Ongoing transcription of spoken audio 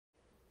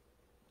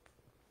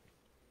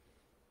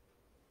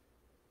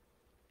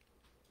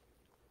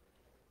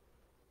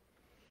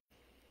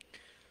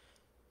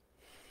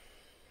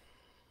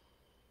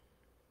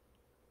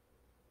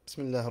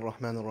بسم الله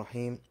الرحمن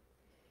الرحيم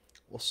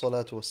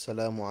والصلاة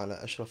والسلام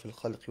على أشرف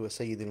الخلق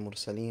وسيد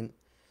المرسلين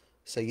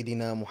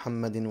سيدنا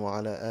محمد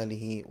وعلى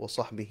آله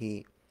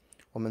وصحبه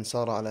ومن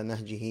سار على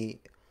نهجه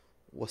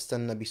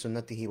واستنى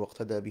بسنته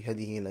واقتدى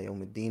بهديه إلى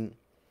يوم الدين.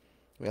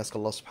 We ask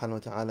Allah subhanahu wa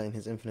ta'ala in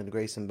His infinite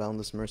grace and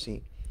boundless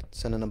mercy to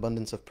send an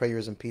abundance of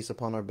prayers and peace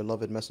upon our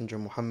beloved Messenger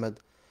Muhammad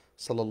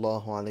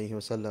sallallahu alayhi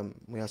wasallam.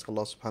 We ask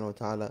Allah subhanahu wa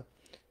ta'ala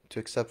to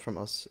accept from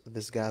us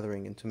this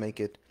gathering and to make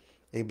it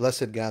a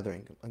blessed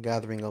gathering, a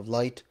gathering of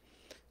light,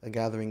 a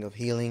gathering of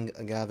healing,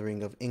 a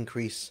gathering of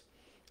increase,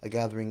 a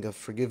gathering of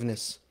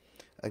forgiveness,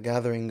 a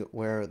gathering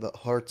where the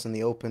hearts and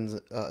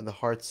the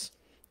hearts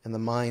and the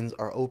minds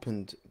are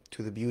opened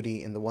to the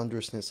beauty and the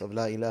wondrousness of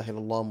La ilaha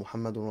illallah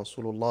Muhammadun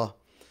Rasulullah.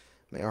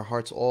 May our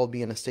hearts all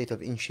be in a state of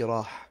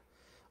inshirah,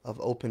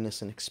 of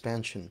openness and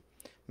expansion.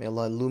 May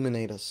Allah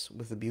illuminate us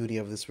with the beauty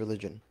of this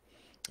religion.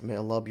 May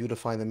Allah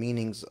beautify the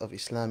meanings of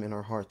Islam in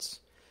our hearts.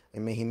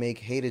 And may He make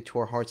hated to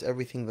our hearts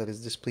everything that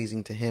is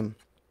displeasing to Him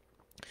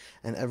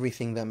and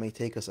everything that may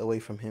take us away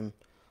from Him.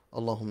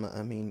 Allahumma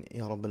ameen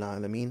ya Rabbil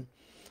Alameen.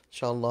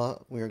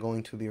 Inshallah, we are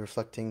going to be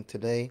reflecting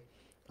today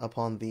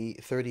upon the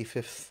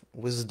 35th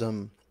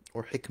wisdom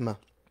or hikmah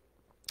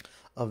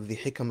of the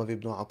Hikmah of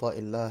Ibn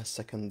Ata'illah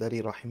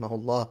Secondary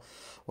rahimahullah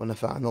wa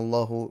nafa'ana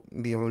Allahu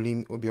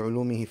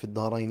bi'ulumihi fi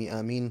ad-daraini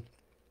ameen.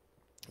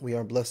 We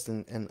are blessed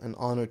and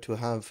honored to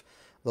have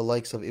the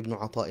likes of Ibn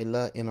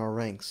Ata'illah in our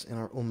ranks, in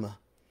our ummah.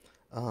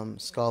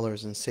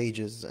 Scholars and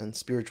sages and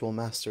spiritual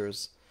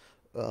masters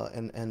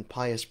and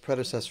pious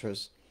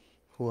predecessors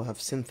who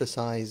have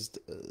synthesized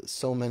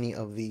so many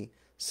of the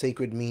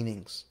sacred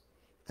meanings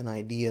and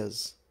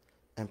ideas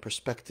and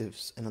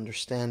perspectives and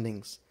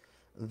understandings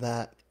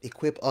that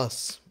equip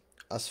us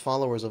as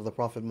followers of the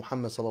Prophet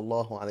Muhammad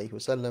sallallahu alaihi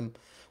wasallam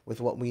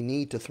with what we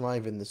need to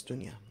thrive in this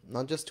dunya.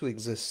 Not just to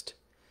exist,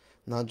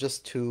 not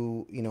just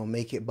to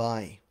make it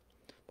by,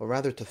 but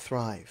rather to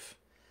thrive.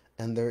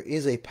 And there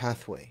is a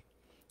pathway,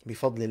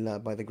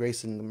 bifadlillah, by the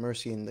grace and the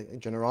mercy and the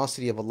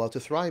generosity of Allah, to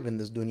thrive in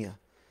this dunya.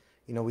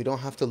 We don't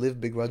have to live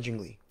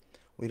begrudgingly.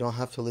 We don't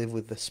have to live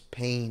with this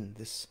pain,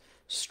 this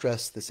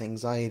stress, this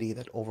anxiety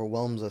that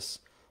overwhelms us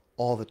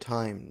all the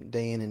time,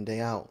 day in and day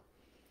out.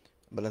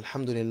 But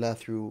alhamdulillah,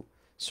 through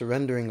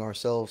surrendering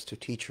ourselves to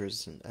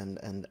teachers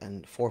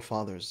and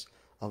forefathers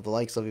of the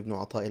likes of Ibn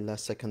Ata'illah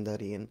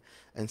Secondary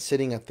and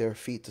sitting at their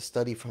feet to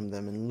study from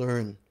them and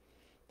learn,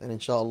 then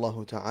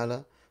insha'Allah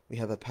ta'ala we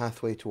have a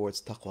pathway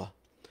towards taqwa,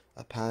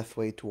 a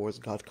pathway towards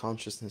God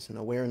consciousness and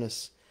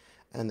awareness,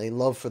 and a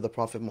love for the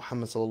Prophet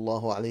Muhammad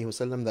sallallahu alaihi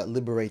wasallam that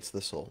liberates the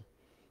soul.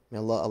 May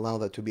Allah allow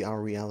that to be our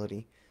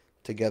reality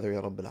together, Ya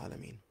Rabbil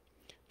Alameen.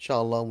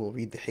 Inshallah, we'll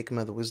read the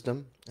hikmah, the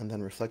wisdom, and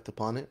then reflect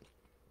upon it.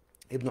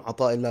 Ibn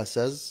Ata'illah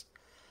says,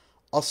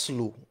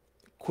 أصل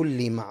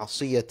كل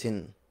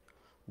معصية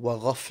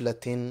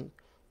وغفلة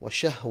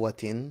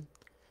وشهوة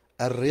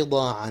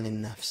الرضا عن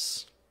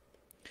النفس.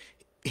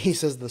 He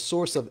says the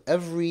source of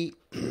every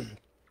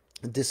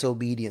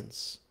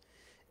disobedience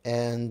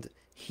and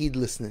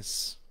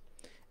heedlessness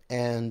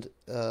and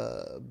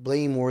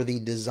blameworthy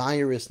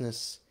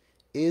desirousness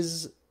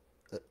is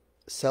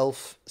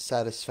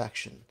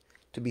self-satisfaction,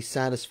 to be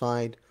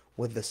satisfied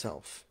with the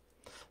self.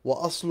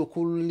 وَأَصْلُ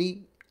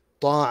كُلِّ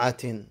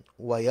طَاعَةٍ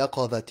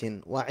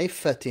وَيَقَظَةٍ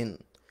وَعِفَّةٍ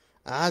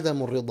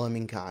عَدَمُ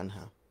الرِّضَى مِنْكَ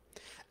عَنْهَا.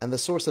 And the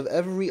source of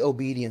every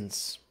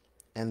obedience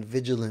and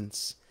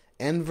vigilance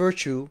and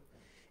virtue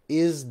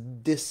is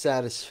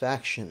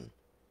dissatisfaction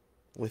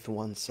with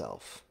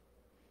oneself.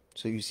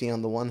 So you see,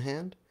 on the one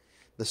hand,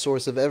 the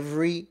source of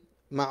every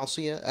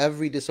ma'asiyah,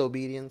 every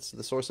disobedience,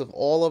 the source of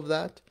all of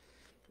that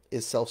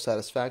is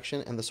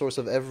self-satisfaction, and the source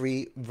of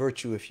every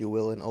virtue, if you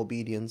will, in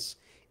obedience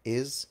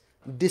is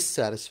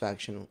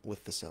dissatisfaction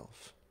with the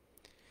self.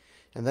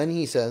 And then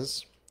he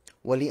says,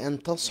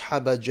 وَلِأَن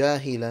تَصْحَبَ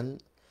جَاهِلًا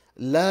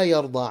لَا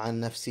يَرْضَى عَنْ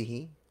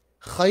نَفْسِهِ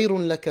خَيْرٌ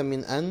لَكَ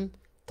مِنْ أَن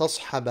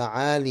تَصْحَبَ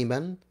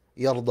عَالِمًا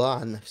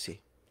يَرْضَى عَنْ نَفْسِهِ.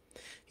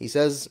 He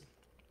says,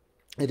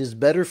 it is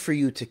better for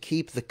you to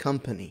keep the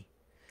company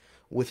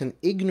with an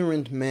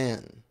ignorant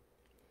man,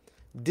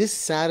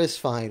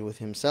 dissatisfied with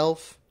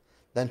himself,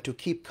 than to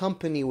keep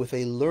company with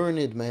a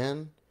learned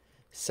man,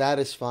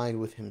 satisfied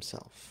with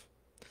himself.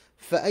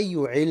 فَأَيُّ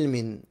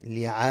عِلْمٍ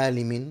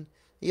لِعَالِمٍ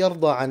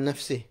يَرْضَى عَنْ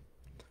نَفْسِهِ.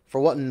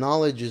 For what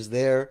knowledge is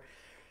there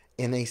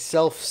in a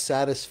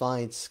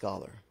self-satisfied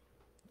scholar?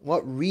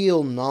 What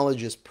real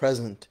knowledge is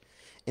present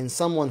in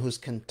someone who's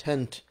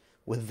content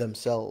with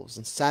themselves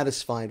and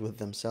satisfied with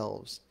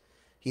themselves?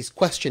 He's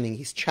questioning,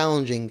 he's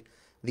challenging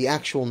the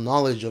actual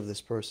knowledge of this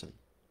person.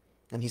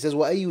 And he says,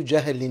 وَأَيُّ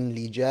جَهْلٍ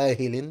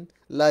لِجَاهِلٍ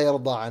لَا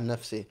يَرْضَى عَنْ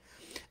نَفْسِهِ.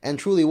 And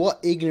truly, what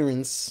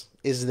ignorance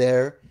is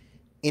there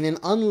in an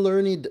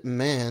unlearned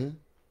man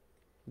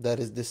that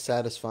is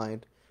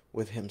dissatisfied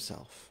with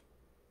himself?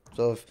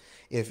 So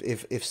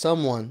if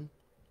someone,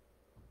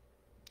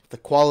 the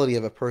quality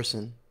of a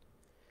person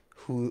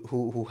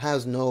who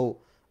has no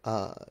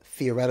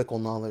theoretical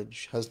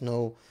knowledge, has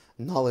no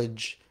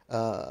knowledge,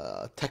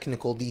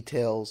 technical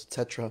details,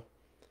 etc.,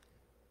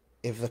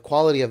 if the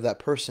quality of that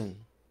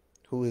person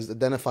who is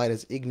identified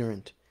as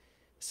ignorant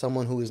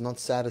someone who is not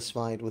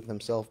satisfied with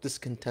themselves,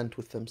 discontent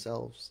with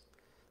themselves,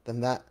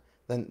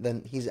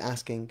 then he's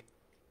asking,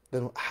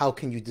 then how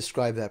can you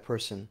describe that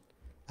person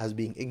as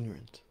being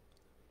ignorant?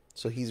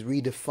 So he's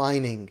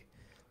redefining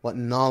what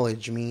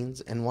knowledge means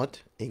and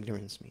what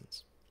ignorance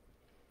means.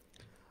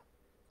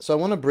 So I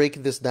want to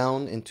break this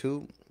down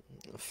into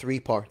 3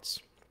 parts.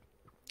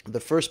 The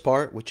first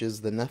part, which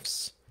is the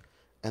nafs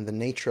and the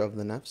nature of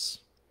the nafs.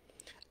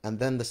 And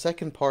then the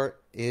second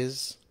part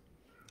is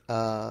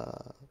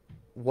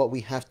what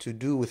we have to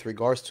do with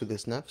regards to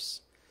this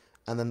nafs.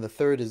 And then the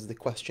third is the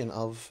question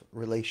of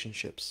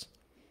relationships.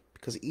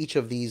 Because each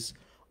of these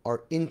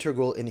are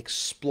integral in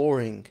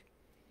exploring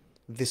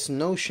this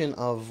notion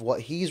of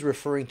what he's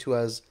referring to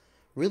as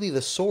really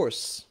the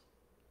source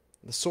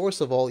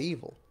of all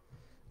evil.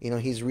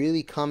 He's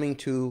really coming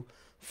to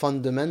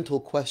fundamental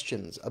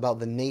questions about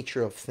the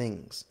nature of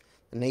things,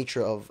 the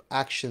nature of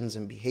actions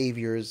and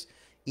behaviors,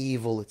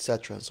 evil,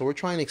 etc. So we're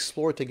trying to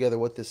explore together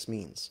what this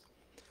means.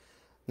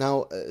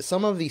 Now,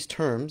 some of these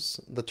terms,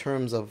 the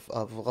terms of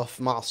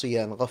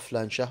ma'asiyah and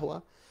ghafla and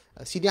shahwa,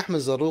 Sidi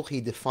Ahmed Zarruq,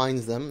 he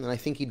defines them, and I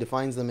think he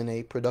defines them in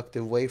a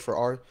productive way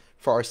for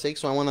our sake.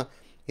 So I want to,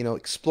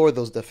 explore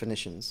those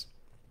definitions.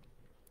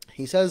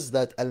 He says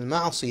that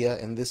al-ma'asiyah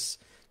in this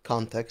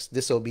context,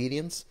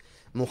 disobedience,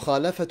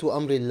 mukhalafatu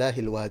amri Allah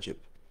al-wajib.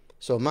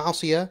 So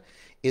ma'asiyah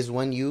is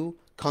when you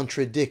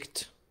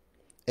contradict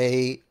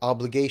a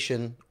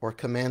obligation or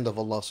command of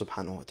Allah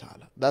subhanahu wa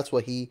ta'ala. That's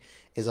what he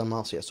is a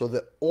ma'asiyah. So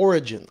the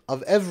origin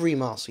of every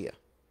ma'asiyah,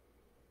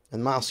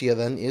 and ma'asiyah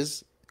then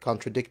is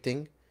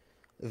contradicting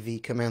the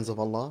commands of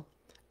Allah,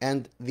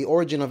 and the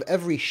origin of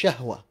every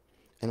shahwa.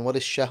 And what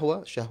is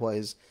shahwa? Shahwa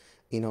is,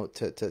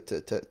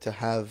 to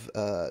have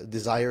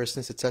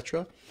desirousness,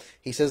 etc.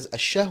 He says,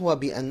 الشهوة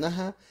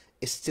بأنها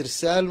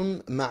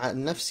استرسال مع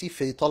النفس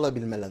في طلب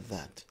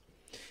الملذات.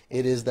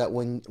 It is that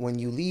when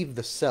you leave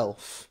the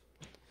self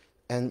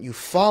and you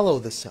follow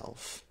the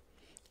self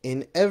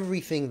in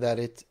everything that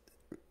it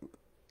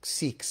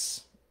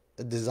seeks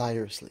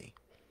desirously.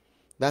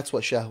 That's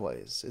what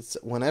shahwa is. It's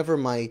whenever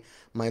my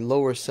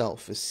lower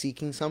self is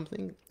seeking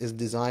something, is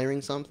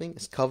desiring something,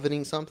 is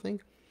coveting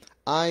something,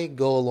 I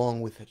go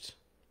along with it,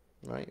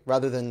 right?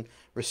 Rather than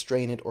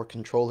restrain it or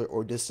control it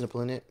or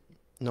discipline it,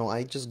 no,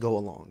 I just go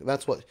along.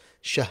 That's what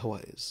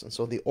shahwa is. And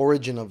so the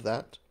origin of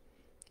that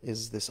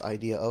is this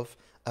idea of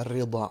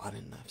ar-rida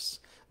an-nafs,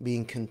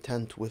 being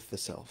content with the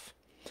self.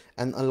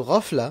 And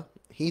al-ghafla,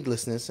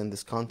 heedlessness in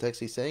this context,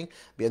 he's saying,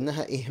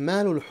 بأنها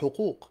إهمال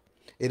الحقوق.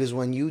 It is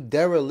when you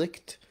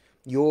derelict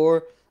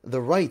the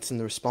rights and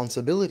the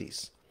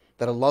responsibilities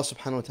that Allah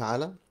subhanahu wa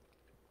ta'ala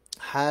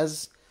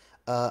has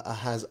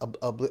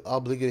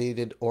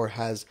obligated or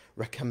has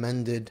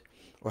recommended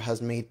or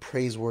has made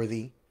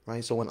praiseworthy,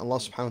 right? So when Allah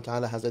subhanahu wa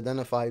ta'ala has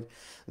identified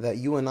that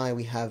you and I,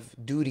 we have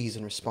duties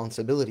and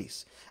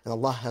responsibilities, and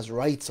Allah has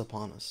rights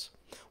upon us.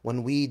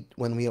 When we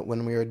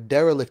are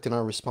derelict in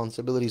our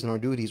responsibilities and our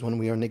duties, when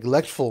we are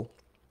neglectful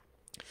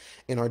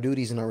in our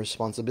duties and our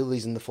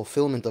responsibilities in the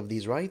fulfillment of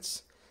these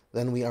rights,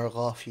 then we are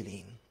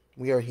ghafilin.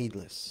 We are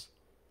heedless.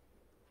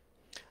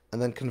 And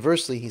then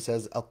conversely, he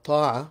says,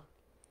 at-ta'a,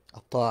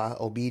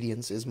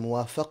 obedience, is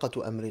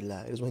muwafaqatu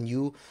amrillah. It is when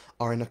you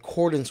are in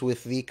accordance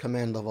with the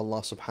command of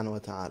Allah subhanahu wa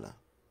ta'ala.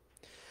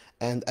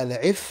 And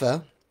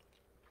al-iffa,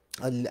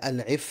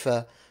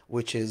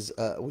 which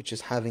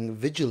is having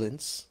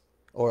vigilance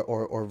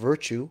or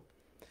virtue,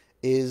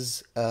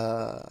 is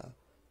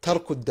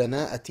tarku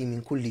ad-dana'ati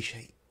min kulli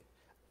shay.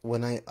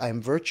 When I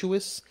am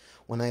virtuous,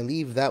 when I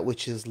leave that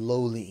which is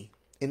lowly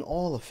in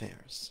all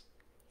affairs.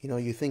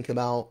 You think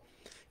about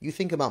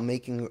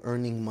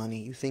earning money,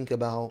 you think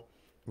about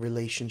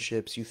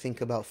relationships, you think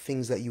about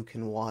things that you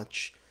can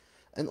watch,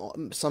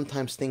 and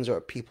sometimes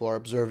people are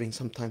observing,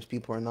 sometimes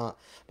people are not.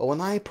 But when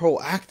I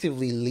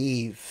proactively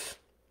leave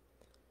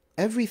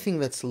everything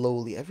that's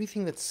lowly,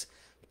 everything that's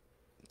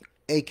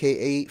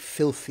aka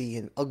filthy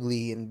and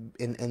ugly and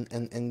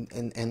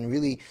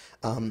really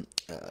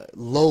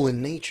low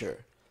in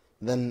nature,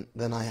 then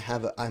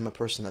I'm a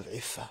person of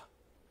iffa.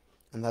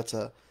 And that's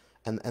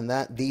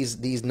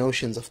these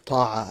notions of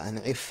ta'a and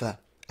iffa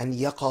and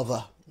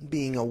yaqadha,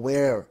 being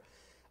aware,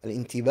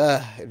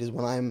 al-intibah, it is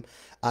when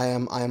I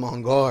am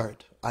on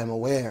guard, I'm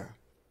aware.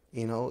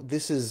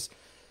 This is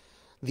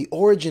the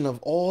origin of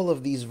all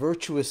of these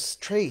virtuous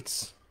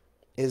traits,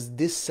 is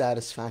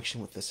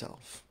dissatisfaction with the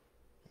self.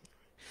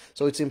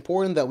 So it's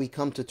important that we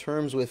come to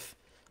terms with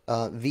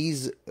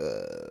this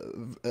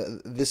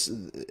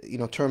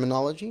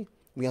terminology.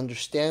 We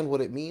understand what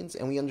it means,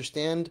 and we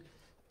understand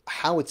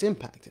how it's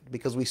impacted,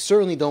 because we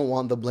certainly don't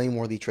want the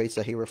blameworthy traits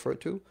that he referred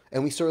to,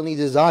 and we certainly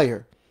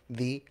desire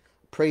the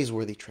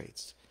praiseworthy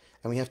traits.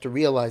 And we have to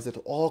realize that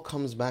it all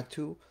comes back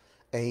to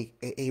a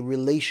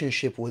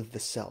relationship with the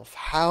self.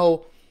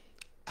 How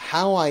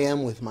I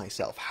am with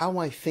myself, how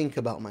I think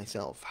about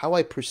myself, how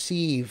how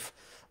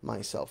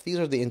myself. These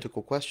are the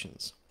integral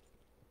questions.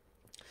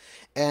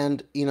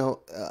 And,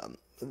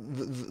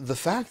 the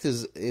fact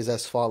is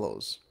as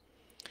follows.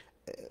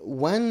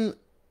 When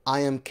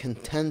I am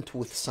content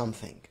with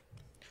something,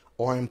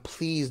 or I'm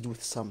pleased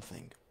with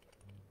something,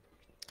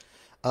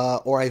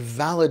 or I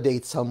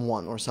validate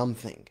someone or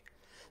something,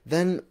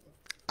 then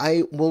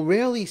I will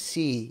rarely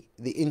see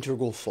the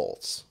integral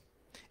faults.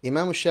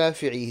 Imam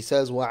Shafi'i, he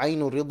says,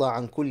 وَعَيْنُ الرِّضَى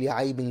عَنْ كُلِّ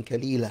عَيْبٍ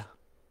كَلِيلًا,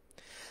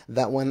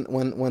 that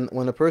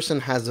when a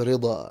person has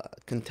rida,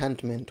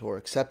 contentment or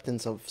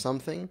acceptance of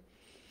something,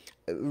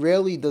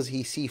 rarely does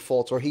he see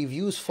faults, or he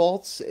views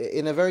faults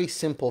in a very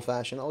simple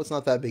fashion. Oh, it's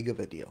not that big of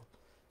a deal.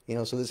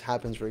 So this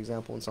happens, for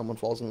example, when someone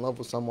falls in love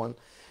with someone,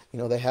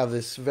 they have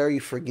this very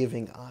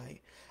forgiving eye,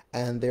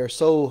 and they're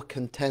so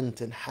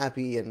content and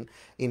happy and,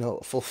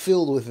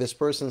 fulfilled with this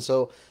person.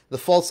 So the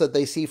faults that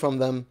they see from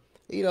them,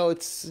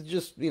 it's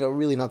just,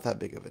 really not that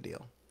big of a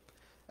deal.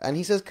 And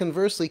he says,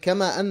 conversely,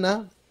 كما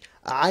أن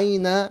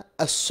عين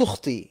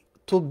السخط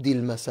تبدي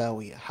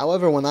المساوية.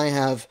 However, when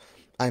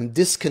I'm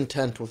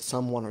discontent with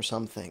someone or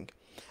something,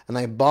 and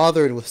I'm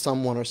bothered with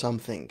someone or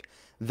something,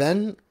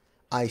 then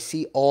I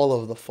see all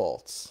of the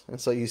faults.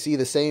 And so you see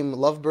the same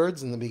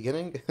lovebirds in the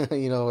beginning,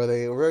 where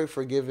they were very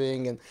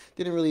forgiving and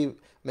didn't really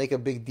make a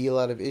big deal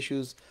out of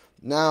issues.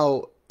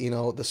 Now,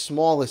 the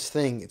smallest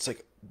thing, it's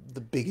like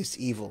the biggest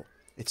evil.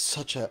 It's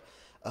such a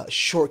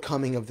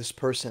shortcoming of this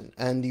person.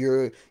 And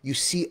you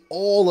see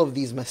all of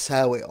these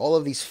masawi, all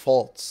of these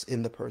faults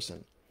in the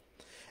person.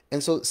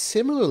 And so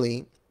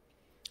similarly,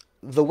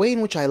 the way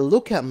in which I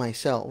look at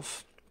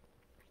myself,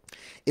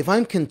 if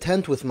I'm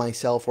content with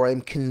myself, or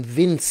I'm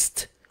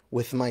convinced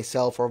with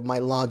myself, or my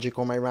logic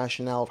or my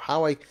rationale of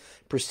how I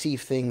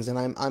perceive things, and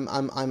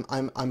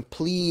I'm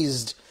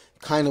pleased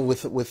kind of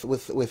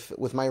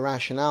with my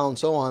rationale and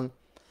so on,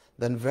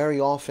 then very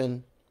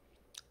often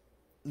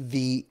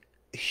the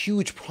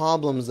huge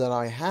problems that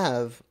I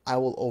have, I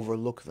will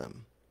overlook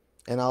them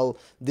and I'll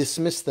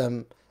dismiss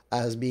them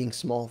as being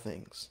small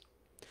things.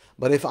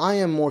 But if I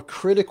am more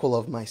critical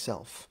of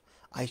myself,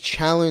 I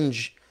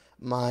challenge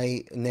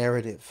my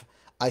narrative,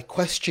 I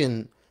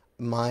question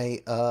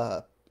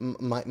the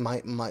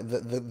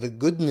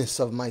goodness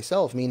of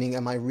myself, meaning,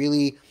 am I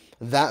really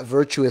that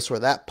virtuous or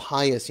that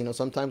pious?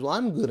 Sometimes, well,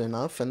 I'm good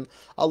enough and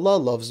Allah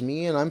loves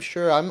me and I'm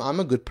sure I'm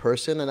a good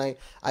person, and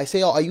I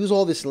say, I use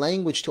all this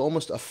language to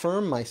almost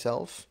affirm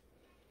myself,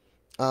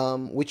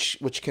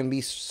 which can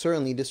be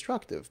certainly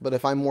destructive. But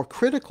if I'm more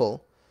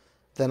critical,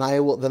 then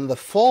the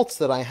faults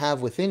that I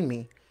have within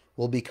me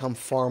will become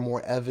far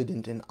more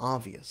evident and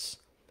obvious.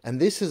 And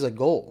this is a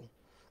goal.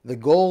 The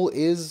goal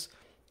is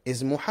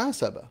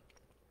muhasaba.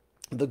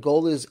 The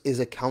goal is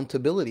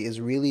accountability,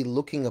 is really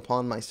looking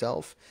upon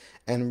myself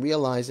and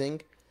realizing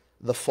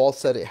the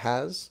faults that it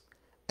has,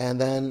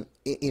 and then,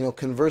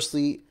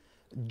 conversely,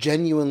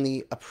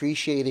 genuinely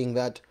appreciating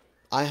that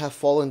I have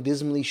fallen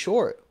dismally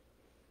short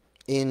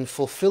in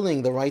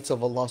fulfilling the rights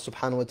of Allah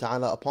subhanahu wa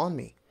ta'ala upon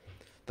me.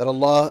 That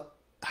Allah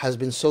has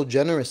been so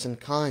generous and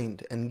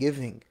kind and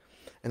giving,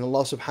 and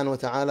Allah subhanahu wa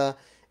ta'ala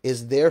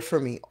is there for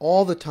me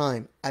all the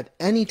time, at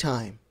any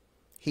time.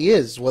 He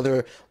is,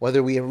 whether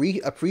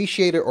we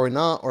appreciate it or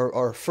not,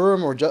 or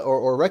affirm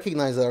or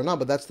recognize that or not,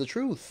 but that's the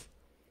truth.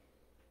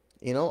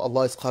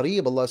 Allah is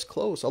qareeb, Allah is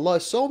close, Allah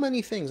is so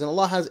many things, and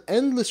Allah has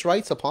endless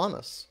rights upon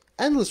us,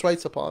 endless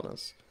rights upon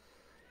us.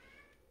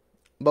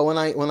 But when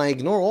I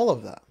ignore all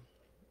of that,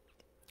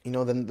 then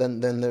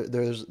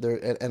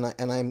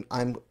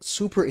I'm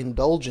super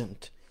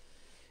indulgent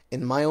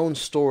in my own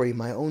story,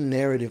 my own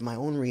narrative, my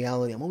own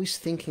reality. I'm always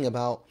thinking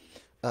about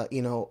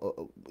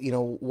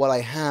what I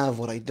have,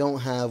 what I don't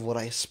have, what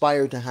I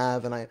aspire to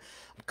have, and I'm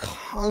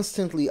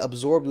constantly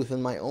absorbed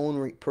within my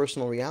own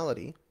personal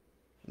reality,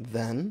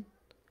 then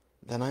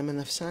I'm a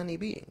nafsani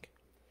being.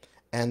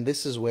 And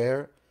this is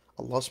where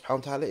Allah subhanahu wa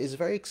ta'ala is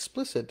very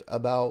explicit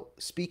about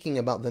speaking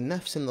about the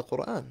nafs in the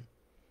Quran.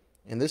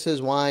 And this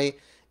is why,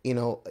 Ibn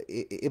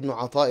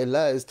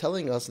Ata'illah is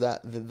telling us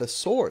that the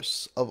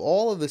source of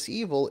all of this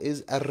evil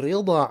is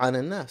ar-rida an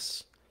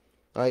an-nafs,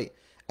 right?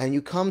 And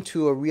you come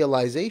to a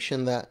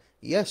realization that,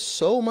 yes,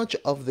 so much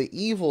of the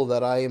evil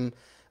that I am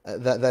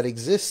that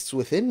exists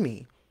within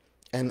me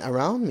and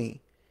around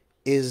me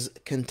is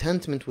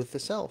contentment with the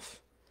self.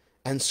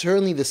 And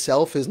certainly the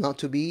self is not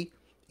to be,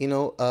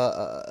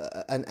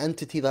 an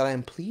entity that I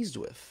am pleased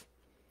with.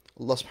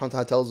 Allah subhanahu wa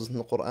ta'ala tells us in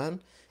the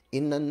Quran,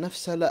 إِنَّ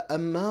النَّفْسَ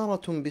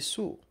لَأَمَّارَةٌ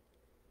بِالسُّوءِ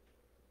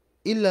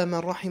إِلَّا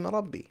مَنْ رَحِمَ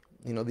رَبِّي.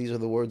 These are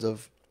the words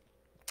of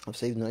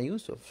Sayyidina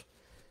Yusuf.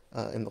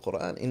 In the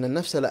Quran, إِنَّ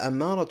النَّفْسَ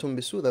لَأَمَّارَةٌ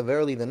بِالسُّوءِ, that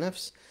verily the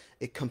nafs,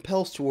 it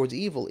compels towards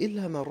evil,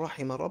 إِلَّا مَنْ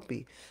رَحِمَ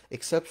رَبِّي,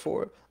 except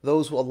for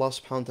those who Allah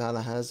subhanahu wa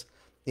ta'ala has,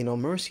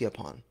 mercy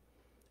upon.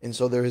 And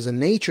so there is a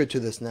nature to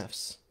this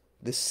nafs,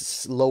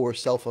 this lower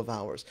self of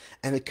ours,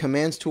 and it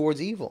commands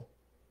towards evil.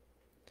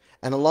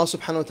 And Allah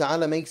subhanahu wa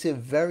ta'ala makes it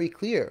very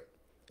clear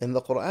in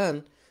the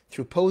Quran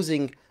through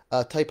posing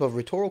a type of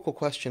rhetorical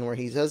question where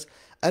He says,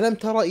 أَلَمْ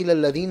تَرَ إِلَى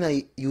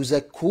الَّذِينَ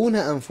يُزَكُّونَ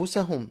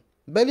أَنفُسَهُمْ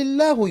بَلِ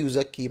اللَّهُ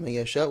يُزَكِّي مَن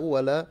يَشَاءُ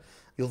وَلَا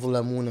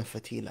يُظْلَمُونَ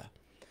فَتِيلًا.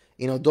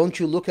 Don't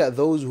you look at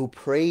those who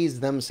praise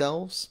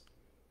themselves,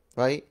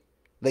 right?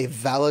 They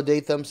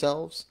validate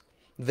themselves.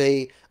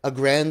 They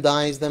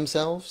aggrandize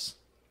themselves.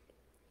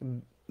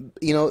 And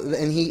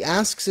He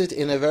asks it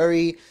in a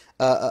very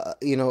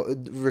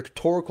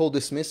rhetorical,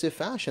 dismissive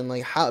fashion.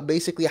 Like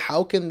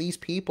how can these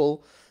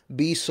people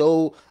be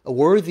so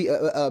worthy,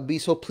 be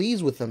so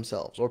pleased with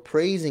themselves or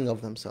praising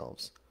of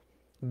themselves?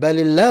 بَلِ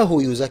اللَّهُ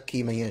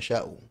يُزَكِّي مَن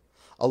يَشَاءُ.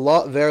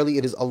 Allah, verily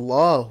it is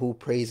Allah who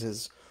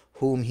praises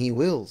whom He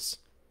wills,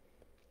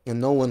 and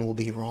no one will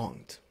be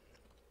wronged.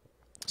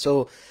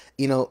 So,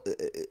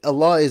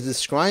 Allah is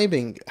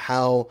describing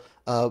how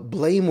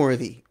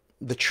blameworthy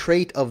the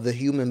trait of the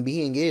human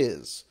being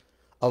is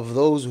of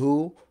those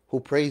who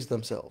praise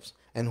themselves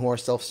and who are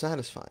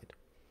self-satisfied.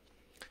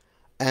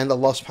 And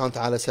Allah subhanahu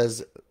wa ta'ala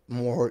says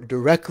more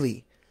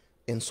directly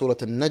in Surah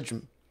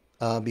An-Najm,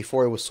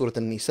 before it was Surah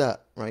An-Nisa,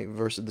 right?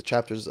 The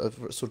chapters of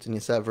Surah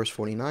An-Nisa, verse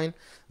 49.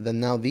 Then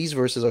now these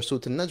verses are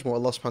Surah An-Najm, where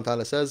Allah subhanahu wa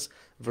ta'ala says,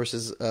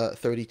 verses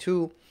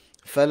 32,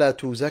 فَلَا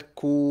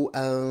تُزَكُّوا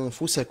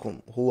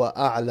أَنفُسَكُمْ هُوَ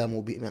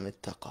أَعْلَمُ بِمَنِ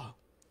اتَّقَى.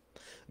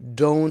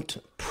 Don't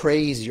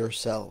praise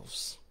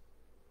yourselves.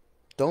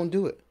 Don't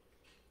do it.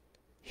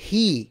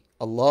 He,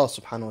 Allah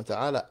subhanahu wa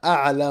ta'ala,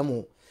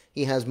 أَعْلَمُ,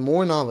 He has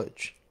more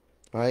knowledge,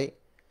 right,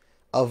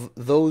 of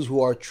those who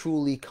are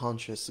truly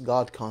conscious,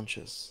 God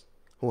conscious,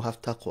 who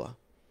have taqwa.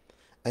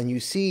 And you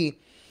see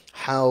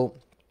how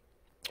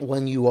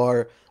when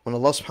Allah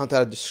subhanahu wa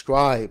ta'ala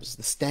describes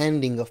the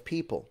standing of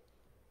people,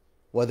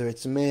 whether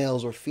it's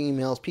males or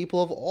females,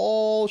 people of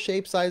all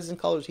shapes, sizes, and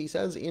colors, He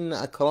says, إِنَّ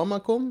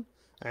أَكْرَمَكُمْ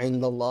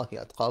عِنْدَ اللَّهِ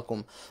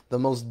أَتْقَاكُمْ. The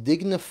most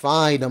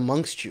dignified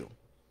amongst you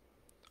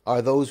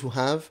are those who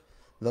have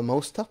the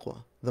most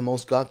taqwa, the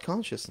most God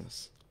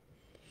consciousness.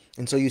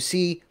 And so you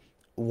see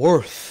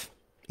worth,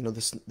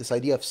 this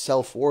idea of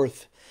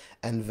self-worth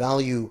and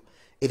value.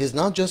 It is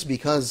not just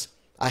because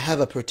I have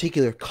a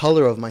particular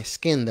color of my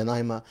skin, then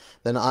I'm a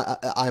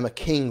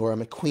king or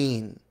I'm a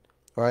queen,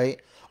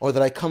 right? Or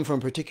that I come from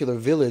a particular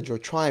village or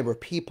tribe or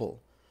people,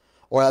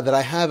 or that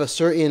I have a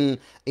certain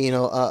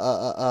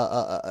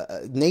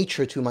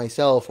nature to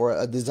myself, or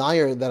a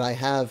desire that I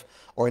have,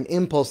 or an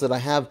impulse that I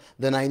have,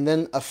 then I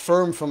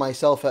affirm for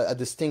myself a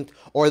distinct,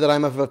 or that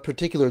I'm of a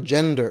particular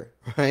gender,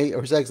 right,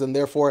 or sex, and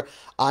therefore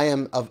I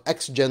am of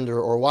X gender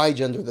or Y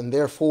gender, then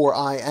therefore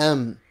I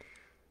am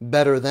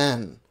better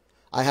than,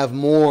 I have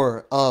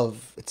more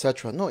of,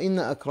 etc. No,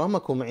 inna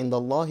akramakum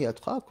indallahi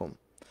atqakum.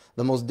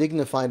 The most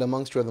dignified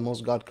amongst you are the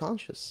most God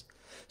conscious.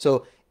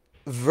 So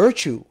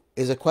virtue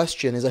is a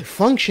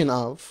function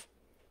of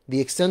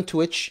the extent to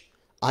which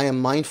I am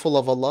mindful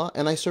of Allah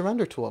and I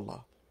surrender to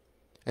Allah.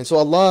 And so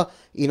Allah,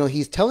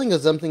 He's telling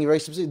us something very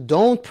specific.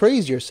 Don't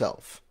praise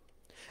yourself,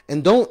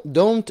 and don't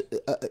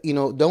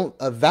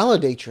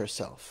validate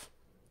yourself,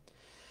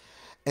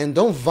 and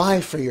don't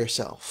vie for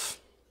yourself.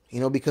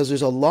 Because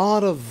there's a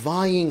lot of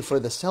vying for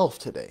the self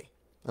today.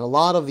 And a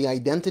lot of the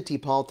identity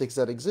politics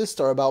that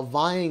exist are about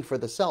vying for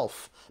the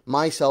self.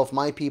 Myself,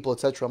 my people,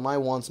 etc., my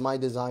wants, my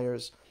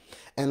desires.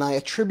 And I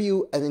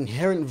attribute an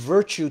inherent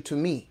virtue to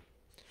me,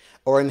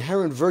 or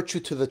inherent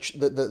virtue to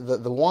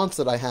the wants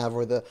that I have,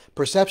 or the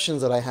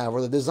perceptions that I have,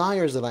 or the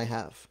desires that I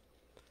have.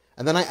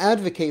 And then I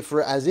advocate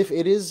for it as if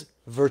it is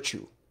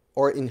virtue,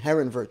 or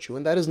inherent virtue.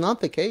 And that is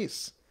not the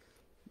case.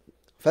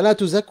 فَلَا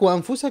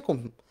تُزَكُّوا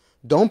أَنفُسَكُمْ.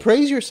 Don't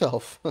praise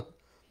yourself.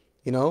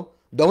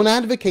 Don't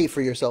advocate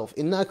for yourself.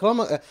 Inna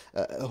akrama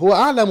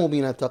huwa a'lamu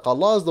bina taqa.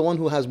 Allah is the one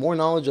who has more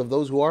knowledge of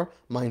those who are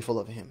mindful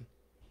of Him.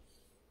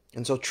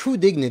 And so true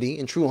dignity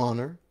and true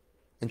honor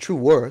and true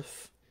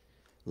worth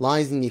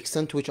lies in the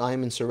extent to which I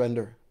am in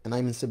surrender and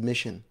I'm in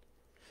submission.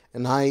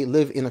 And I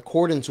live in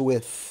accordance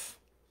with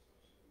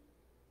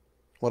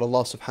what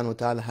Allah subhanahu wa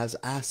ta'ala has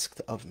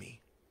asked of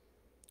me.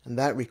 And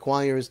that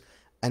requires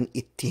an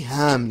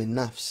ittiham lin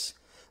nafs,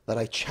 that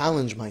I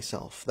challenge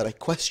myself, that I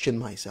question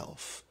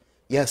myself.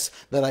 Yes,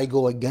 that I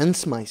go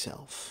against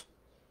myself.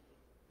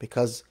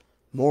 Because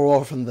more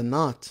often than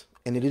not,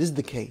 and it is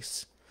the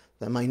case,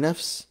 that my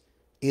nafs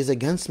is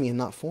against me and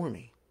not for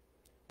me.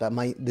 That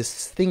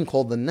this thing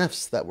called the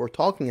nafs that we're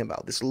talking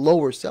about, this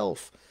lower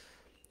self,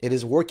 it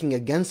is working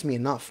against me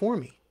and not for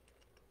me.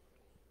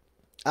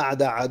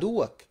 أَعْدَى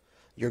عَدُوَّكَ.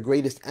 Your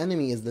greatest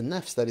enemy is the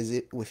nafs that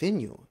is within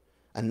you.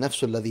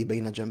 النَّفْسُ الَّذِي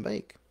بَيْنَ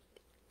جَنْبَيْكَ.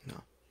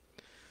 No.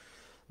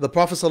 The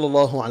Prophet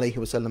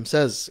ﷺ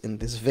says in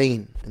this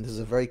vein, and this is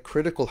a very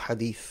critical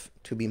hadith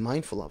to be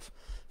mindful of,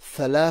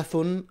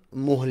 ثَلَاثٌ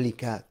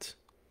مُهْلِكَاتٌ.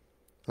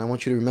 And I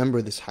want you to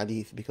remember this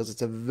hadith because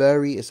it's a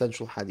very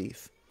essential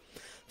hadith.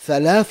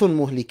 ثَلَاثٌ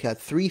مُهْلِكَاتٌ.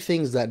 Three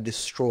things that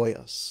destroy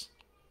us.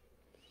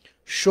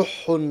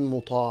 شُحٌّ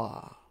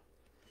مُطَاعٌ.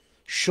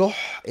 Shuh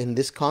in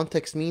this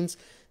context means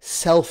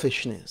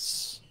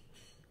selfishness.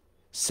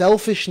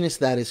 Selfishness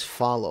that is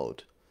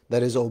followed,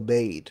 that is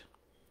obeyed,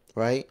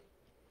 right?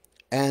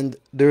 And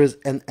there's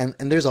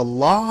a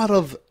lot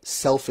of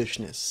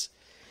selfishness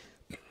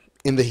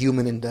in the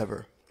human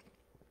endeavor.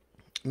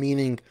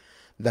 Meaning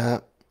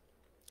that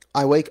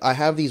I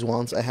have these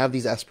wants, I have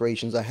these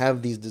aspirations, I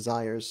have these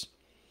desires,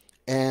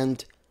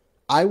 and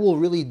I will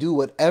really do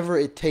whatever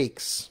it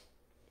takes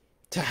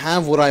to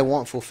have what I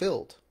want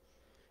fulfilled.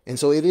 And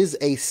so it is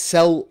a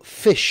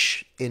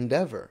selfish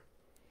endeavor.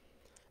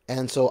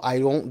 And so I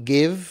don't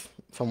give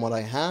from what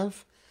I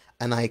have,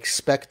 and I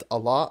expect a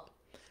lot.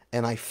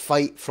 and I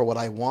fight for what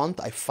I want.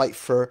 I fight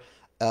for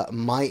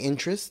my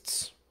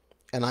interests,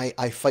 and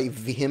I fight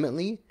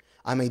vehemently.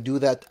 I may do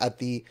that at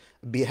the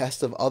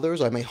behest of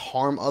others. I may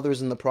harm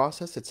others in the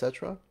process,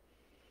 etc.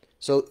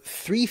 So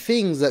 3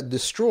 things that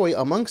destroy,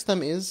 amongst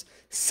them is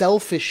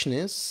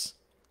selfishness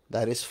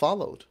that is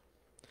followed,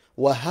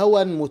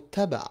 وَهَوًى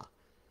مُتَّبَعًا,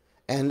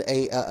 and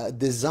a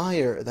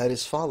desire that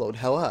is followed,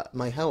 hawa,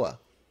 my hawa.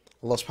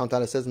 Allah subhanahu wa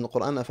ta'ala says in the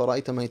Quran,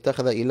 أَفَرَأَيْتَ مَنِ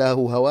اتَّخَذَ إِلَهُ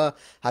هَوَى,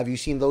 have you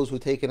seen those who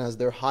taken as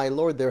their high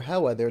lord their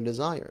hawa, their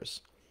desires?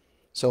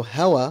 So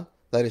hawa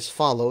that is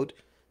followed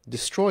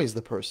destroys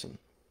the person.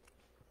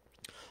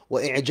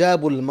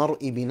 وَإِعْجَابُ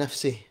الْمَرْءِ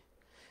بِنَفْسِهِ,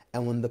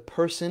 and when the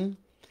person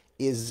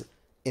is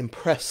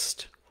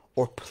impressed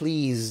or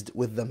pleased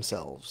with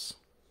themselves,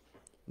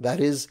 that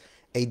is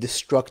a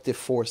destructive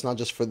force, not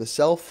just for the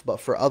self, but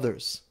for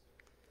others.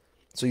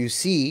 So you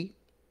see,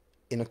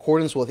 in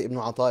accordance with Ibn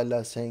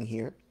Ata'illah saying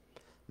here,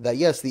 that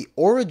yes, the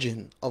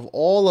origin of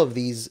all of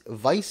these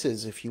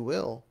vices, if you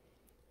will,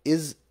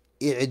 is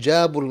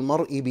إِعْجَابُ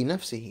الْمَرْءِ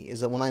بِنَفْسِهِ,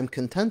 is that when I'm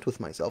content with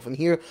myself. And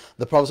here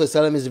the Prophet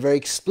ﷺ is very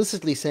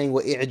explicitly saying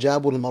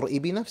وَإِعْجَابُ الْمَرْءِ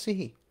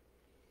بِنَفْسِهِ.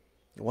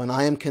 When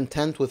I am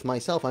content with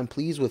myself, I'm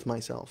pleased with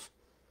myself.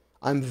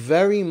 I'm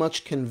very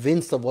much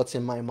convinced of what's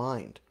in my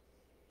mind.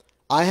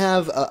 I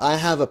have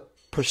a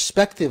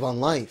perspective on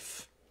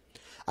life.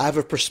 I have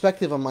a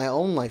perspective on my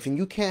own life, and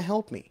you can't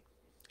help me.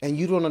 And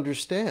you don't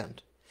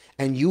understand.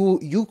 And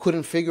you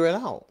couldn't figure it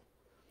out.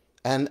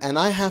 And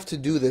I have to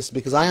do this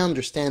because I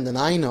understand and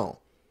I know.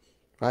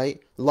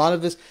 Right? A lot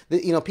of this,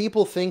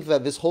 people think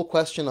that this whole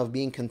question of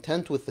being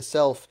content with the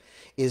self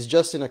is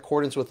just in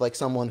accordance with like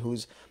someone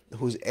who's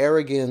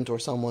arrogant, or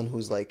someone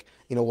who's like,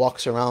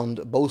 walks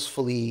around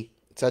boastfully,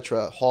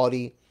 etc.,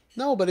 haughty.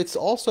 No, but it's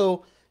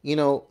also,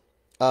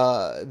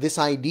 this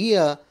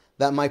idea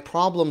that my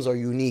problems are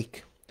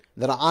unique,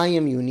 that I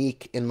am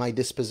unique in my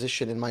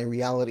disposition, in my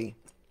reality.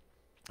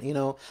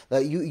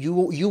 That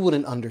you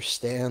wouldn't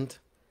understand.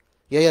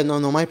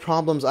 No, my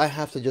problems, I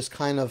have to just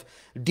kind of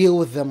deal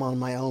with them on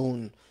my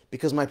own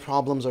because my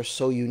problems are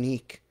so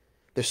unique.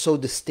 They're so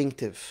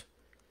distinctive.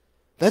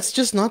 That's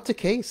just not the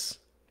case.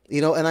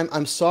 And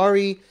I'm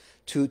sorry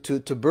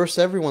to burst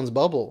everyone's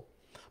bubble,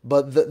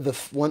 but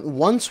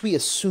once we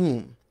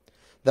assume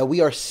that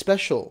we are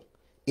special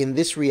in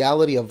this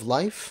reality of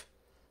life,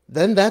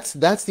 then that's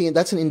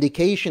an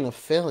indication of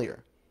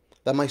failure.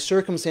 That my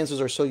circumstances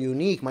are so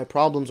unique, my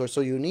problems are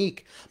so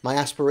unique, my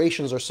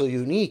aspirations are so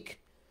unique.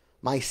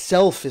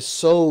 Myself is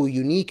so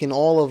unique in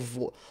all of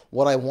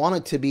what I want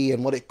it to be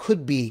and what it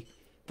could be,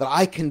 that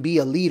I can be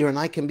a leader and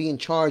I can be in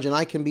charge and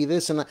I can be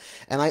this, and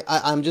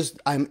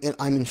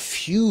I'm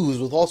infused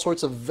with all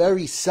sorts of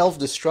very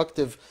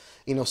self-destructive,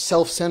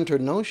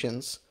 self-centered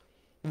notions.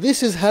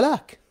 This is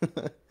halak.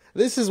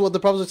 This is what the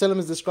Prophet ﷺ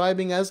is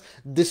describing as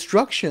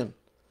destruction.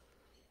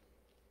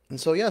 And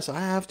so yes, I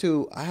have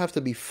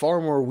to be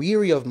far more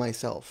weary of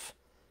myself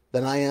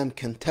than I am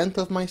content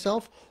of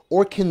myself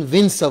or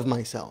convinced of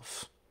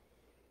myself.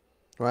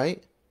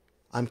 Right?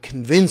 I'm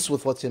convinced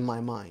with what's in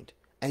my mind.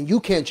 And you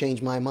can't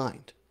change my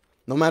mind.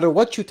 No matter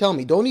what you tell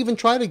me. Don't even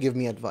try to give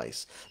me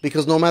advice.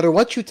 Because no matter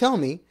what you tell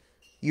me,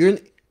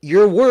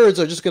 your words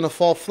are just going to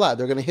fall flat.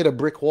 They're going to hit a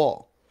brick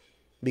wall.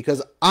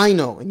 Because I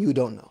know and you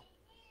don't know.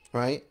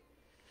 Right?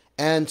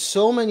 And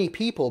so many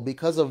people,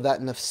 because of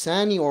that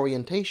nafsani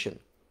orientation,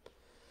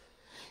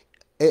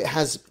 it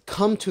has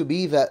come to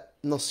be that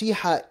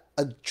nasiha,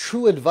 a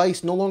true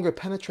advice, no longer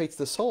penetrates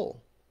the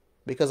soul.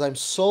 Because I'm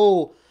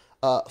so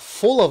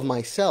full of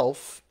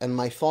myself and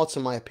my thoughts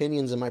and my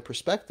opinions and my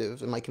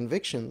perspectives and my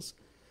convictions,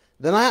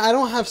 then I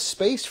don't have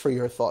space for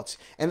your thoughts.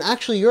 And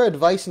actually your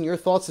advice and your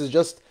thoughts is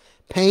just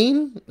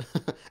pain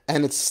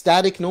and it's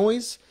static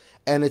noise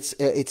and it's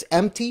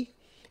empty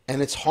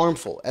and it's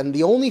harmful. And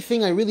the only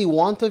thing I really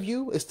want of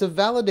you is to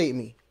validate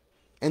me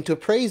and to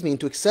praise me and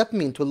to accept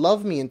me and to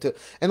love me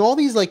and all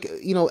these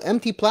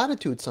empty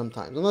platitudes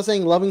sometimes. I'm not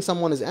saying loving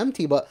someone is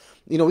empty, but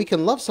we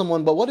can love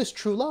someone, but what is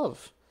true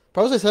love?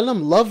 Prophet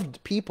ﷺ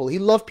loved people. He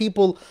loved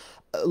people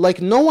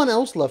like no one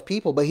else loved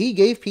people, but he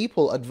gave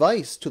people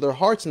advice to their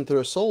hearts and to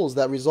their souls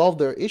that resolved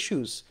their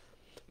issues.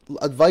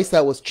 Advice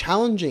that was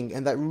challenging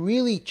and that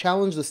really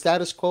challenged the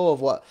status quo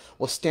of what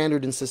was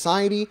standard in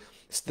society,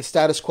 the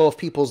status quo of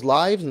people's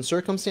lives and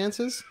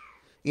circumstances.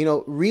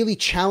 Really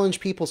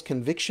challenged people's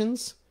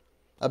convictions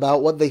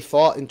about what they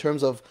thought in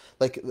terms of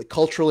like the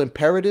cultural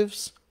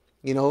imperatives,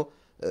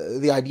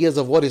 the ideas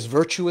of what is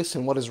virtuous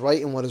and what is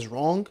right and what is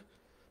wrong.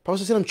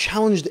 Prophet ﷺ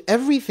challenged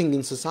everything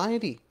in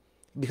society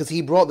because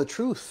he brought the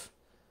truth.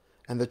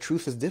 And the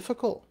truth is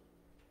difficult.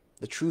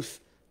 The truth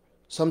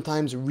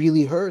sometimes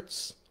really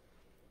hurts.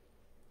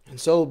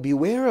 And so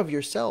beware of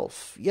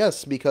yourself.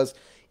 Yes, because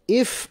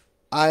if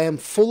I am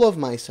full of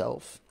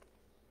myself,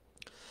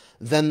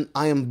 then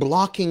I am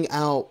blocking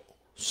out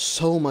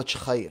so much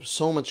khair,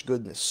 so much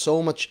goodness,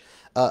 so much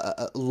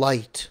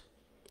light,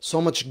 so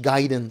much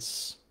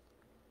guidance,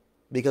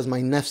 because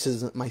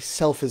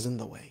myself is in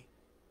the way.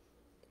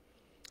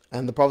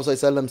 And the Prophet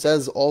ﷺ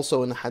says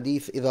also in the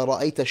hadith, إِذَا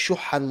رَأَيْتَ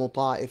شُحًّا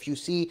مُطَاعٍ, if you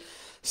see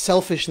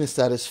selfishness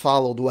that is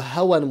followed,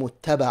 وَهَوًى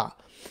مُتَّبَعٍ,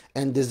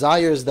 and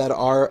desires that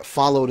are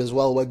followed as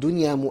well,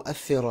 وَدُنْيَا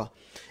مُؤَثِّرَةٍ,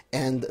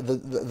 and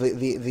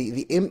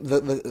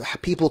the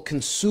people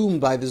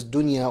consumed by this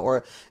dunya,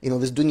 or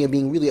this dunya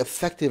being really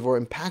effective or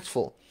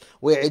impactful.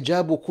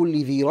 وَإِعْجَابُ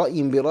كُلِّ ذِي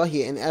رَأْيٍ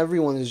بِرَأْيٍ, and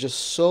everyone is just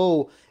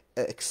so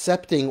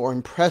accepting or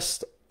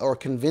impressed or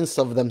convinced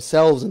of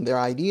themselves and their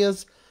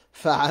ideas.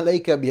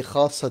 فَعَلَيْكَ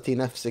بِخَاصَّةِ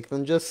نَفْسِكَ,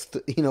 then just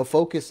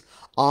focus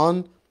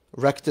on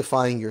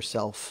rectifying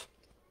yourself,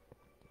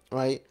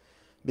 right?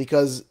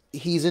 Because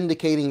he's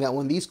indicating that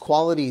when these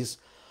qualities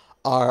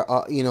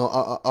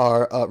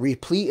are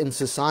replete in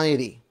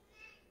society,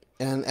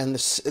 and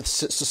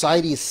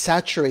society is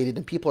saturated,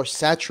 and people are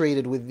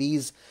saturated with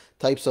these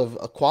types of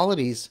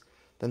qualities,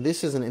 then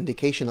this is an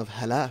indication of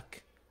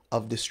halak,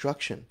 of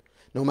destruction,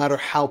 no matter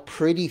how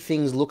pretty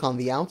things look on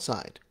the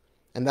outside.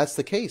 And that's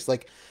the case.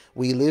 Like,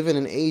 we live in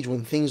an age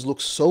when things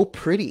look so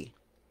pretty,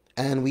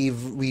 and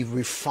we've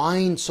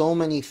refined so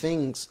many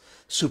things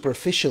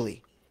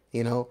superficially.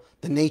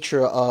 The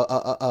nature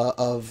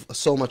of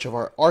so much of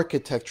our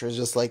architecture is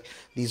just like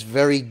these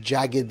very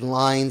jagged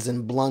lines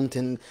and blunt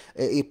and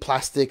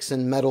plastics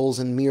and metals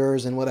and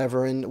mirrors and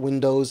whatever and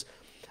windows,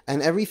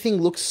 and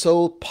everything looks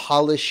so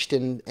polished,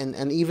 and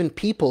even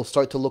people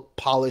start to look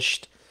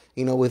polished.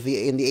 In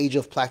the age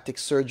of plastic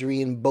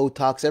surgery and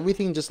Botox,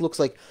 everything just looks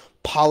like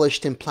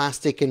polished and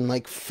plastic and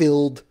like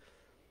filled,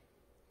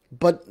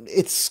 but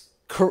it's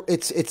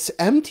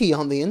empty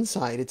on the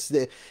inside. It's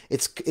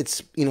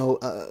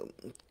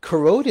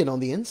corroded on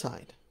the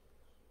inside.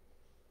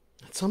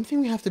 It's something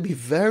we have to be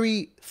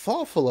very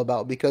thoughtful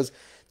about, because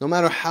no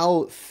matter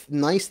how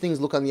nice things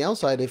look on the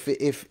outside, if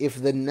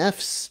the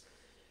nafs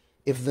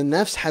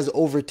has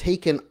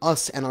overtaken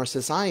us and our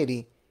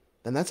society,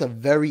 then that's a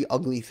very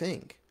ugly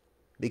thing,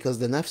 because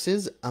the nafs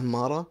is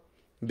amara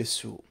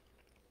bisu.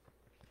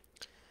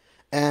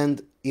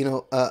 And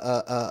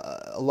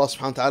Allah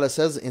subhanahu wa ta'ala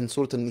says in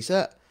Surah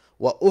An-Nisa,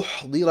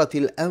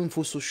 وَأُحْضِرَتِ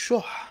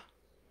الْأَنفُسُ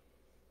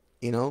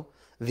الشُّحْ.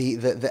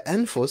 The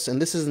anfus,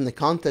 and this is in the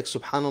context,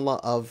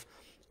 subhanAllah,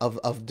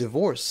 of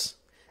divorce,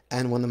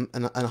 and when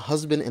a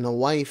husband and a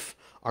wife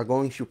are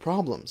going through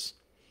problems,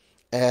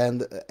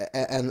 and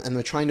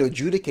they're trying to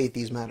adjudicate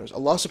these matters,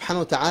 Allah subhanahu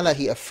wa ta'ala,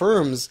 He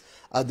affirms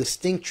a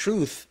distinct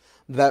truth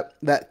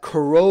that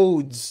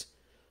corrodes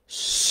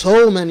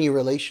so many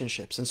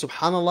relationships. And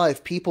subhanAllah,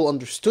 if people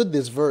understood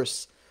this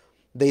verse,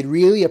 they'd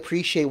really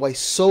appreciate why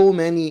so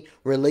many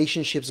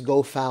relationships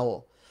go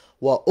foul.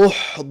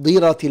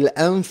 وَأُحْضِرَتِ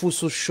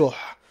الْأَنفُسُ الشُّحْ,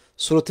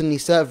 Surah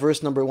An-Nisa,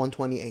 verse number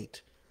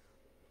 128.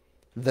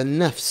 The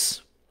nafs,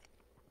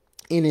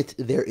 in it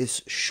there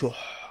is shuh,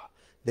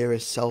 there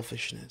is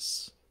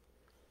selfishness.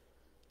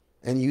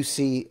 And you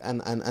see,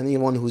 and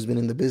anyone who's been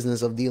in the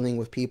business of dealing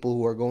with people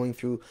who are going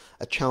through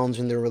a challenge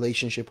in their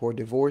relationship or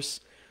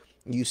divorce,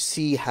 you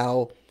see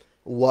how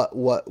what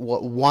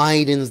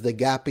widens the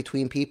gap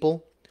between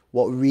people,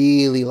 what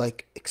really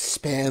like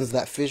expands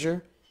that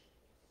fissure,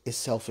 is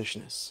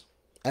selfishness.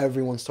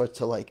 Everyone starts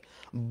to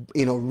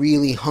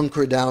really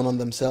hunker down on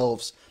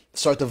themselves,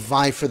 start to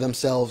vie for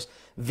themselves,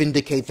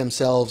 vindicate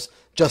themselves,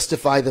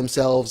 justify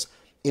themselves,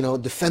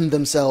 defend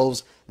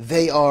themselves.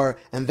 They are,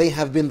 and they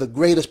have been the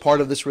greatest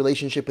part of this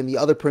relationship, and the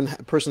other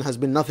person has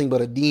been nothing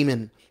but a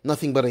demon,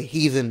 nothing but a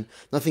heathen,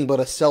 nothing but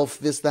a self,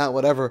 this, that,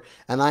 whatever.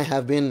 And I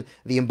have been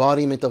the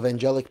embodiment of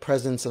angelic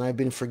presence, and I've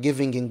been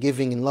forgiving and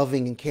giving and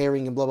loving and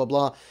caring and blah, blah,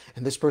 blah.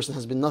 And this person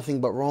has been nothing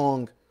but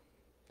wrong.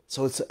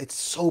 So it's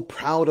so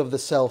proud of the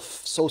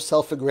self, so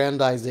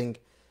self-aggrandizing.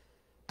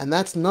 And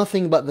that's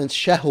nothing but the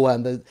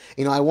shahwa.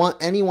 I want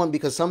anyone,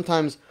 because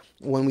sometimes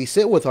when we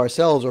sit with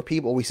ourselves or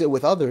people, we sit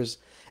with others,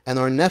 and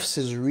our nafs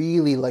is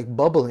really like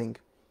bubbling,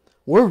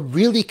 we're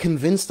really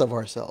convinced of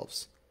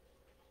ourselves.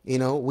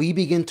 We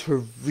begin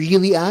to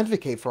really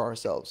advocate for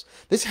ourselves.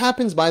 This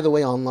happens, by the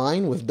way,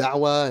 online with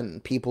da'wah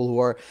and people who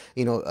are,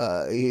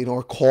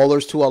 are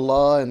callers to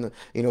Allah, and,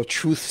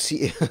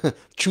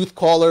 truth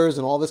callers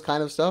and all this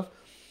kind of stuff.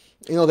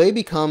 They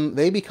become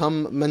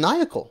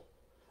maniacal,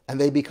 and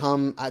they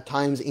become at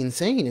times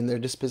insane in their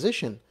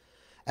disposition,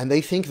 and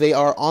they think they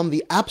are on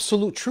the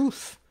absolute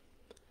truth.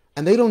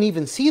 And they don't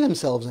even see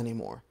themselves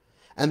anymore.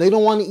 And they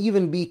don't want to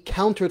even be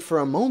countered for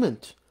a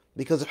moment,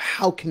 because of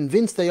how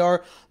convinced they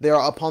are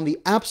upon the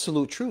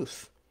absolute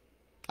truth.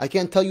 I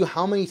can't tell you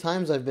how many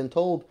times I've been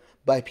told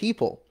by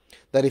people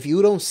that if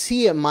you don't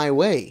see it my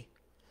way,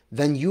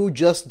 then you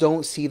just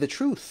don't see the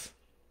truth.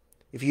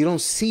 If you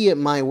don't see it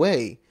my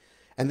way,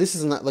 and this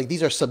is not like,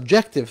 these are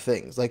subjective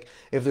things. Like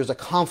if there's a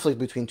conflict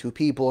between two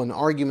people, an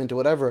argument or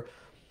whatever,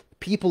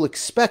 people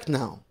expect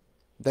now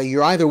that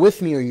you're either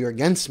with me or you're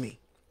against me.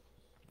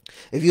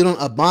 If you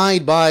don't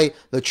abide by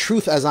the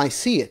truth as I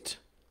see it,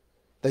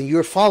 then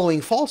you're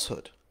following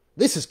falsehood.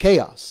 This is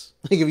chaos.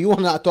 Like if you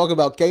want to talk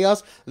about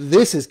chaos,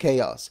 this is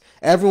chaos.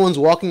 Everyone's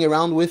walking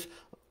around with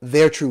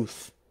their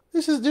truth.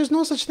 There's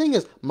no such thing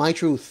as my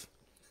truth,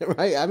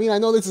 right? I mean, I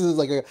know this is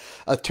like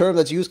a term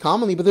that's used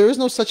commonly, but there is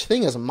no such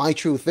thing as my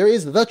truth. There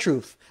is the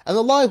truth. And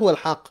Allahu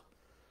al-haq.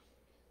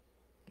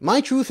 My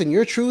truth and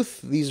your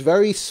truth, these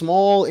very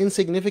small,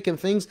 insignificant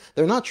things,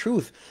 they're not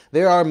truth.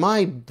 They are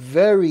my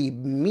very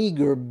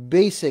meager,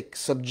 basic,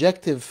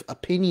 subjective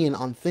opinion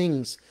on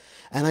things.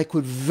 And I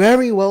could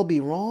very well be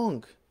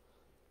wrong.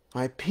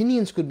 My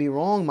opinions could be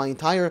wrong. My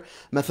entire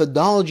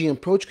methodology and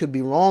approach could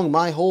be wrong.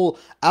 My whole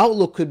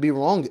outlook could be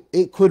wrong.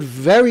 It could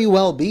very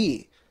well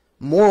be,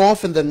 more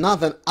often than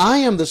not, that I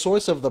am the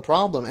source of the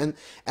problem.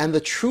 And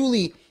the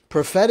truly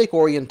prophetic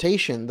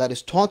orientation that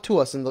is taught to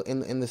us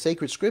in the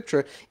sacred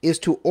scripture is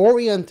to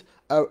orient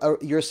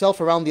yourself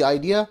around the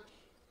idea,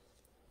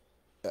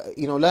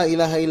 La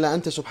ilaha illa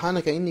anta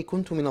subhanaka inni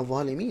kuntu min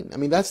al-zalimin. I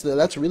mean, that's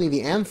really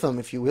the anthem,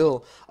 if you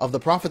will, of the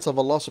prophets of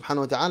Allah subhanahu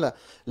wa ta'ala.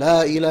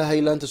 La ilaha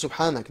illa anta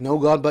subhanak. No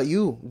God but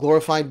you.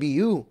 Glorified be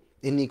you.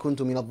 Inni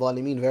kuntu min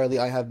al-zalimin. Verily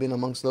I have been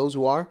amongst those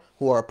who are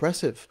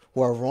oppressive,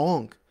 who are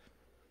wrong.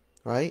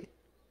 Right?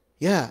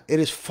 Yeah,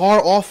 it is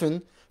far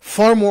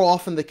more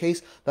often the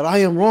case that I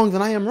am wrong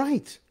than I am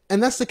right.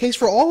 And that's the case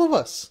for all of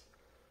us.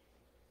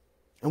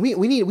 And we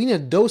need a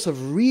dose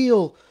of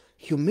real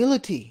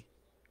humility.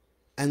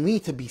 And we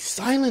need to be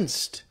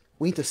silenced.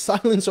 We need to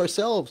silence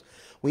ourselves.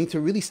 We need to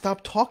really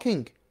stop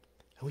talking.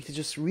 And we need to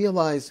just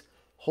realize,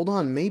 hold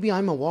on, maybe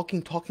I'm a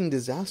walking, talking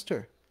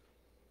disaster.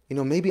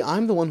 Maybe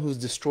I'm the one who's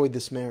destroyed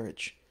this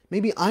marriage.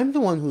 Maybe I'm the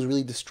one who's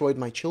really destroyed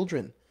my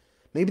children.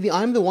 Maybe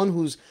I'm the one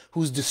who's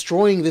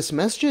destroying this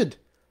masjid.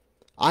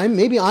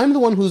 Maybe I'm the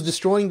one who's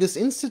destroying this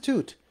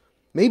institute.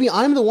 Maybe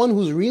I'm the one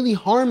who's really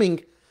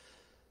harming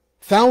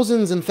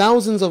thousands and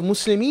thousands of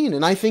Muslimin.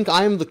 And I think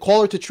I am the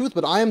caller to truth,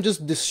 but I am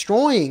just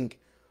destroying.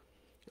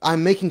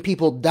 I'm making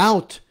people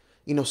doubt,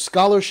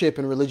 scholarship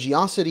and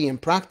religiosity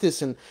and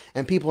practice, and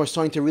people are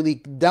starting to really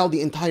doubt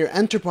the entire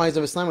enterprise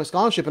of Islamic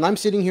scholarship. And I'm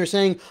sitting here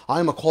saying,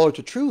 I'm a caller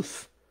to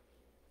truth.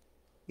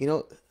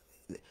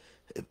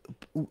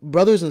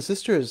 Brothers and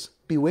sisters,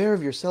 beware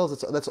of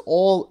yourselves. That's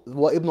all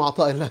what Ibn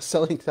Ata'illah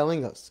is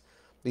telling us.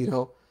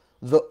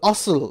 The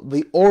asl,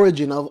 the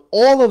origin of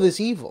all of this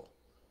evil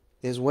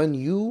is when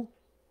you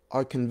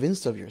are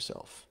convinced of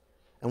yourself,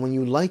 and when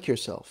you like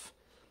yourself,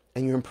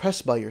 and you're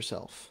impressed by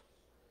yourself,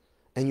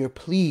 and you're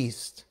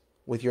pleased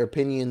with your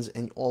opinions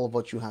and all of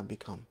what you have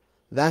become.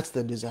 That's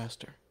the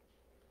disaster.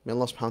 May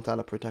Allah subhanahu wa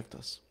ta'ala protect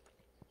us.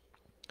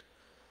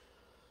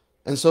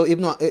 And so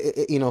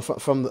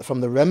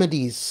from the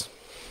remedies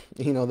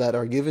that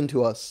are given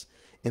to us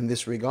in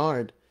this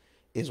regard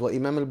is what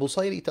Imam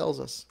al-Busayri tells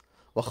us.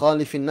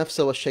 وَخَالِفِ النَّفْسَ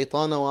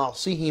وَالشَّيْطَانَ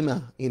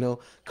وَأَعْصِهِمَا.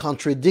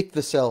 Contradict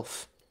the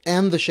self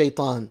and the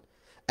shaitan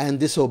and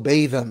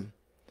disobey them.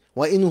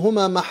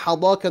 وَإِنْهُمَا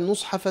مَحَّضَاكَ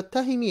النُّصْحَ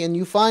فَاتَّهِمِ.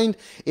 And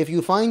if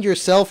you find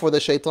yourself or the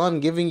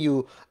shaitan giving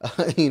you,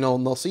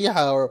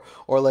 nasiha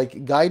or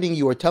like guiding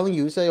you or telling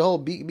you, say, oh,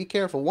 be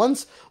careful.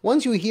 Once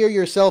you hear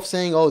yourself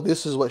saying, oh,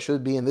 this is what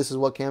should be and this is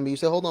what can be, you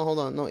say, hold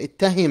on. No,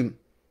 ittahim.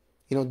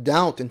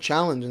 Doubt and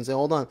challenge and say,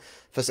 hold on.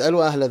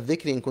 فَاسْأَلُوا أَهْلَ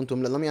الذِّكْرِ إِن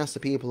كُنْتُمْ. Let me ask the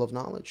people of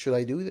knowledge. Should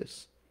I do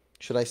this?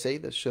 Should I say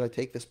this? Should I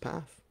take this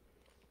path?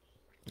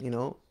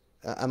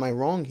 Am I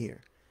wrong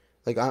here?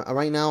 Like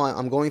right now,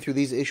 I'm going through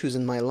these issues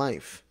in my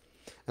life.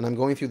 And I'm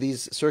going through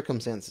these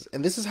circumstances.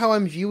 And this is how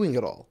I'm viewing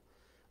it all.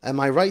 Am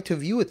I right to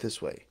view it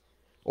this way?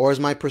 Or is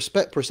my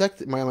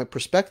perspective,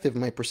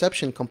 my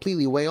perception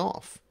completely way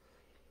off?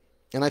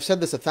 And I've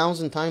said this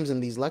 1,000 times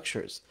in these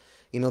lectures.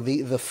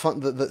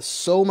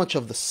 So much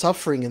of the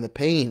suffering and the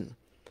pain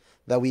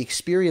that we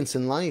experience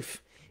in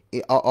life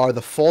are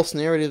the false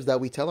narratives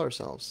that we tell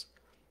ourselves.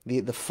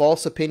 The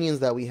false opinions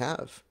that we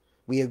have.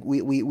 We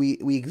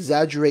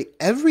exaggerate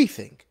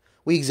everything.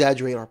 We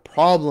exaggerate our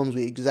problems,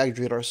 we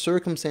exaggerate our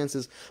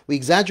circumstances, we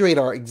exaggerate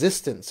our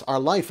existence, our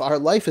life. Our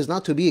life is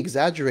not to be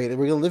exaggerated.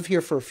 We're going to live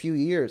here for a few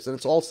years and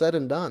it's all said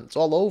and done. It's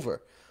all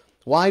over.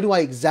 Why do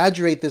I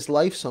exaggerate this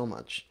life so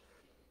much?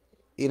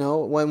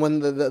 When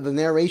the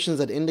narrations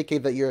that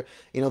indicate that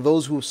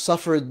those who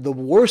suffered the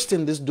worst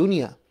in this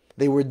dunya,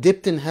 they were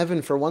dipped in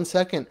heaven for 1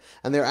 second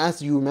and they're asked,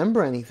 do you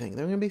remember anything?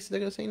 They're going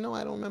to say, no,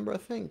 I don't remember a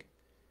thing.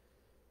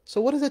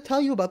 So what does it tell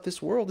you about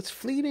this world? It's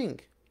fleeting.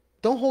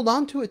 Don't hold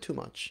on to it too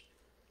much.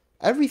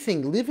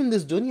 Everything, live in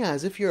this dunya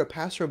as if you're a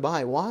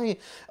passerby. Why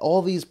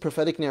all these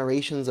prophetic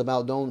narrations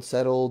about don't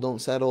settle,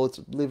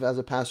 live as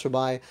a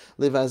passerby,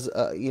 live as,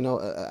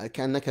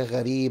 كأنك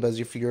غريب, as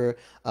if you're,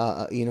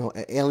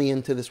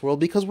 alien to this world?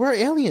 Because we're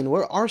alien.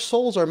 Our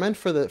souls are meant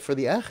for the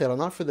akhirah,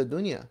 not for the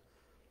dunya.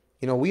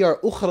 We are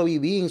ukhrawi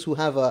beings who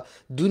have a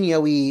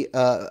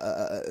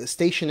dunyawi,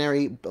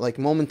 stationary, like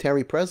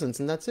momentary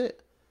presence, and that's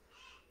it.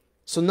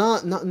 So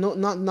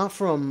not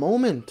for a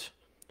moment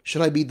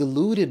should I be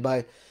deluded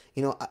by,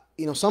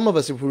 some of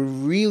us, if we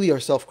really are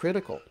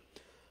self-critical,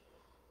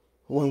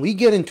 when we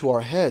get into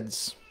our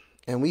heads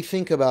and we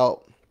think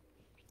about,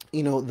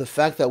 the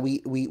fact that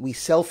we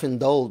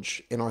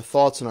self-indulge in our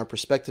thoughts and our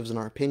perspectives and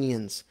our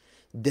opinions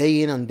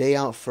day in and day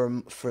out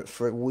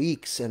for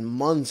weeks and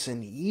months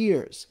and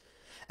years,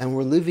 and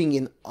we're living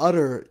in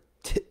utter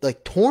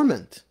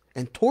torment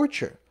and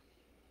torture,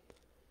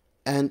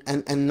 and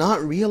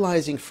not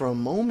realizing for a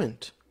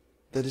moment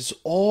that it's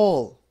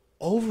all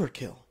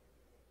overkill.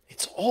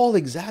 It's all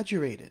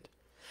exaggerated.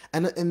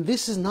 And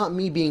this is not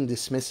me being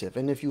dismissive.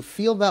 And if you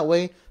feel that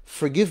way,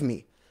 forgive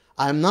me.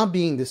 I'm not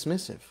being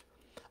dismissive.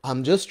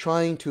 I'm just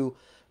trying to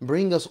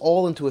bring us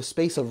all into a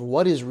space of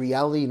what is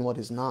reality and what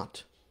is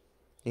not.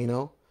 You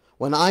know?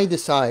 When I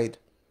decide,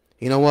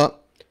 you know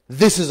what?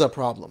 This is a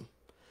problem.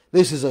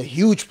 This is a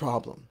huge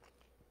problem.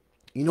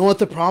 You know what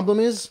the problem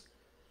is?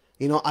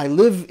 You know, I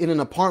live in an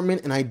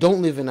apartment and I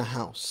don't live in a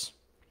house.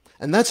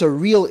 And that's a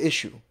real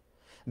issue.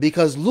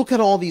 Because look at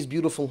all these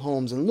beautiful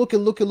homes and look,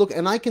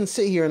 and I can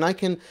sit here and I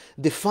can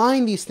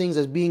define these things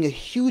as being a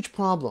huge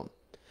problem.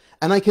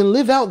 And I can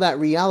live out that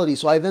reality.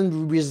 So I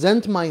then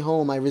resent my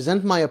home, I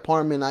resent my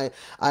apartment,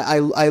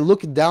 I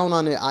look down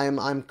on it,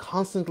 I'm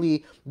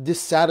constantly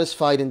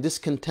dissatisfied and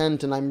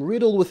discontent, and I'm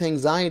riddled with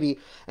anxiety.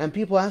 And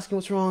people asking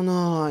what's wrong?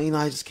 No, you know,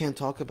 I just can't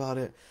talk about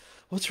it.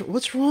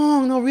 What's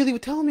wrong? No, really,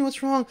 tell me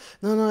what's wrong.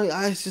 No,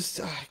 I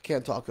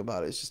can't talk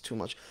about it. It's just too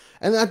much.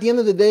 And at the end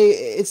of the day,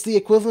 it's the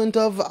equivalent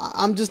of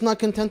I'm just not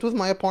content with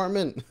my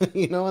apartment,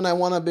 you know, and I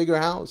want a bigger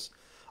house,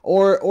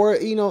 or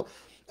you know,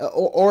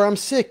 or I'm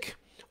sick,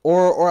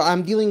 or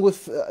I'm dealing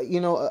with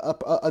you know,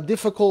 a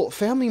difficult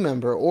family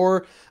member,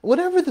 or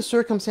whatever the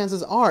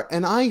circumstances are,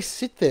 and I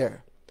sit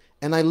there,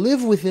 and I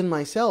live within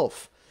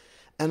myself,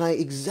 and I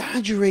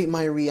exaggerate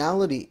my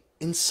reality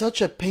in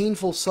such a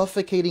painful,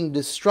 suffocating,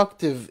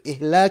 destructive,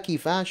 ihlaki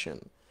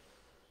fashion,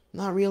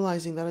 not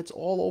realizing that it's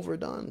all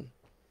overdone.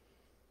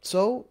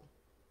 So,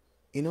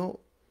 you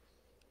know,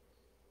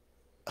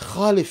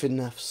 khalif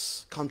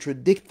al-nafs,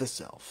 contradict the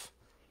self.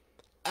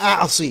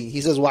 A'asi,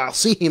 he says,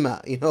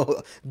 wa'asihima, you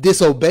know,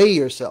 disobey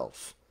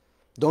yourself.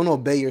 Don't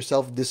obey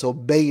yourself,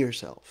 disobey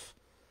yourself.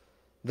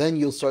 Then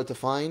you'll start to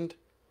find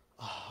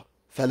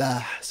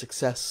falah,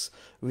 success,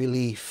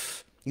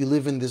 relief. You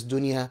live in this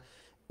dunya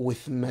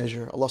with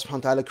measure. Allah subhanahu wa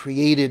ta'ala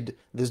created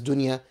this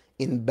dunya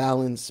in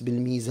balance, bil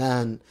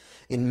mizan,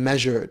 in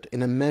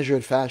a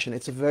measured fashion.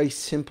 It's a very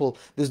simple,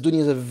 this dunya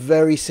is a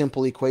very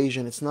simple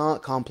equation. It's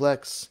not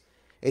complex.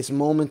 It's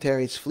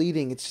momentary, it's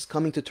fleeting. It's just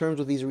coming to terms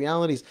with these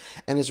realities.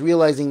 And it's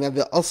realizing that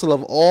the asl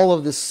of all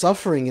of this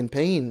suffering and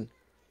pain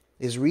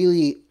is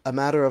really a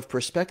matter of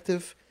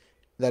perspective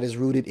that is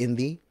rooted in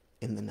the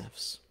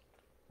nafs.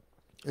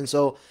 And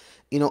so,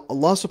 you know,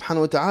 Allah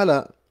subhanahu wa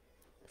ta'ala,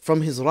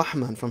 from His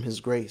rahman, from His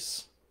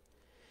grace,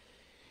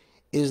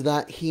 is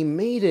that He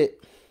made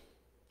it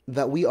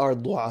that we are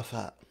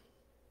du'afa.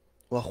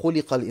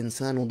 وَخُلِقَ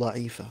الْإِنسَانُ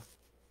ضَعِيفًا.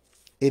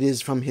 It is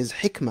from His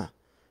hikmah,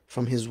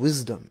 from His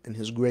wisdom and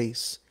His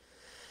grace,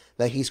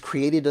 that He's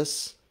created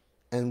us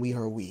and we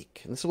are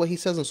weak. And this is what He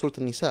says in Surah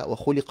An-Nisa,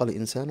 وَخُلِقَ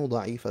الْإِنسَانُ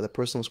ضَعِيفًا. The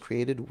person was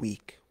created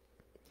weak.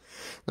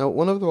 Now,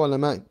 one of the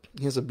ulama,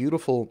 he has a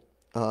beautiful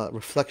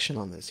reflection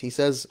on this. He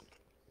says,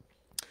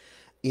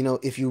 you know,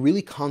 if you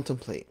really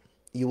contemplate,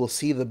 you will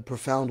see the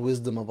profound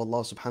wisdom of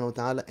Allah subhanahu wa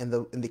ta'ala and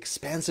the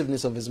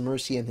expansiveness of His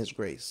mercy and His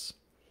grace.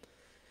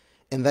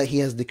 And that He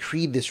has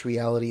decreed this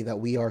reality that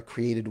we are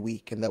created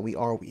weak and that we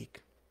are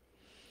weak.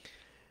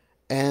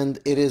 And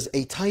it is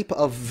a type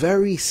of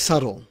very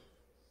subtle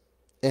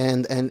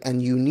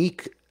and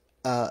unique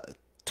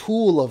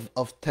tool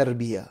of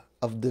tarbiyah,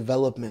 of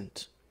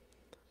development,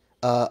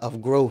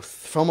 of growth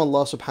from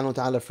Allah subhanahu wa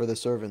ta'ala for the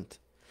servant.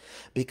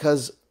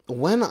 Because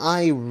when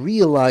I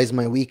realize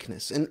my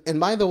weakness, and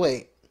by the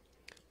way,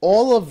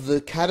 all of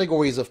the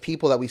categories of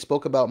people that we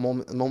spoke about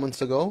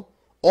moments ago,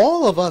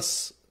 all of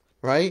us,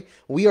 right?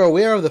 We are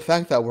aware of the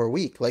fact that we're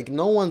weak. Like,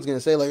 no one's going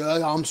to say, like,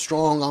 oh, I'm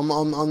strong,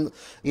 I'm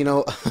you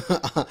know,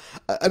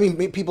 I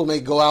mean, people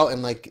may go out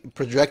and, like,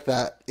 project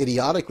that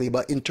idiotically,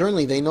 but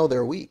internally they know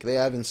they're weak. They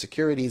have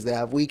insecurities, they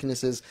have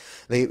weaknesses,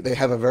 they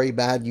have a very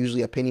bad,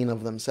 usually, opinion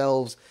of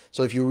themselves.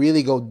 So if you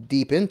really go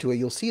deep into it,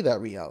 you'll see that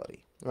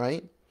reality,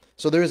 right?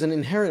 So there is an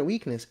inherent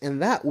weakness,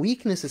 and that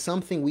weakness is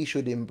something we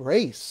should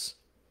embrace.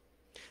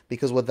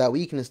 Because what that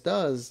weakness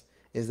does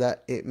is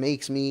that it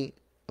makes me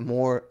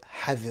more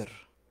hadir.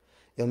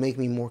 It'll make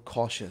me more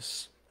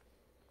cautious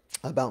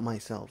about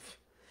myself.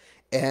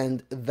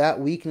 And that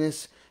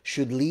weakness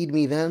should lead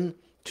me then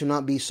to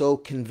not be so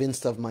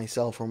convinced of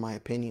myself or my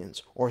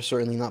opinions, or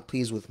certainly not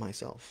pleased with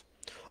myself.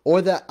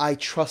 Or that I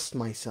trust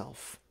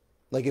myself.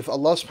 Like if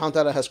Allah subhanahu wa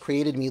ta'ala has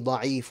created me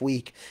da'if,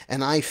 weak,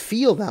 and I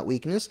feel that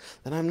weakness,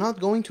 then I'm not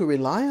going to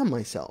rely on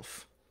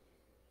myself.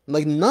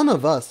 Like none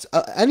of us,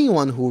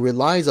 anyone who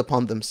relies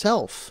upon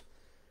themselves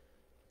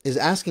is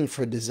asking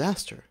for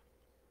disaster.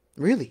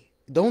 Really.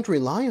 Don't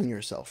rely on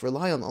yourself.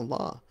 Rely on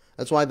Allah.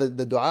 That's why the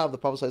dua of the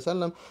Prophet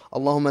ﷺ,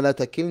 Allahumma la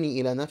takilni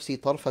ila nafsi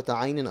tarfata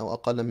aynin aw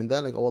aqalla min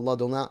dhalik. Oh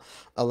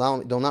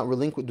Allah, do not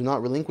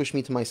relinquish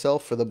me to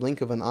myself for the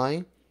blink of an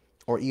eye,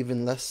 or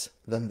even less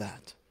than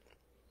that.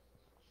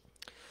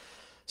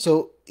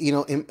 So, you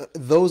know,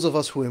 those of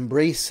us who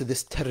embrace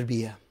this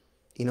tarbiyah,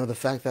 you know, the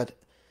fact that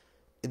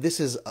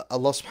this is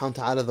Allah subhanahu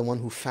wa ta'ala, the one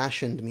who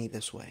fashioned me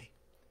this way.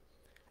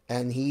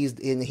 And he's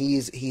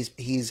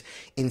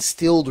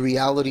instilled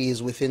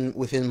realities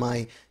within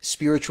my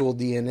spiritual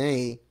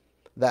DNA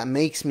that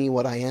makes me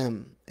what I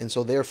am. And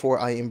so therefore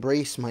I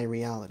embrace my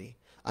reality.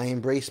 I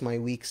embrace my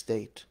weak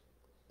state.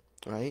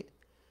 Right?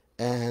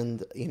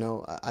 And, you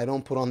know, I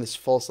don't put on this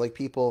false, like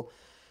people,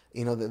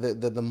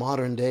 the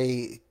modern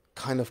day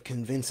kind of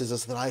convinces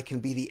us that I can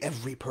be the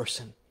every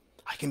person.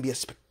 I can be a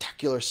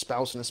spectacular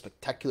spouse and a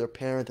spectacular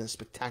parent and a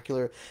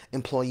spectacular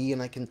employee,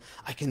 and I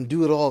can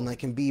do it all, and I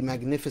can be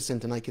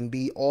magnificent, and I can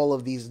be all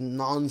of these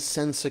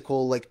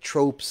nonsensical like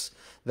tropes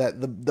that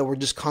we're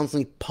just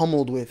constantly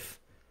pummeled with.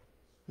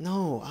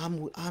 No,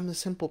 I'm a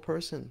simple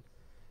person.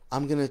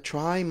 I'm gonna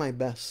try my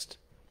best.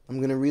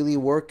 I'm gonna really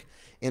work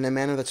in a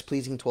manner that's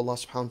pleasing to Allah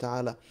subhanahu wa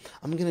ta'ala.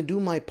 I'm gonna do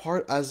my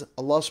part as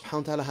Allah subhanahu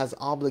wa ta'ala has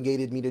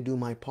obligated me to do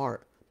my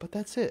part. But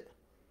that's it.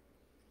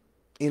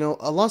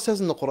 Allah says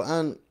in the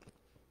Quran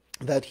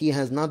that He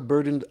has not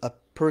burdened a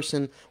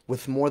person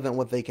with more than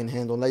what they can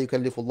handle. لا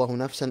يكلف الله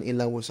نفسا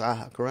إلا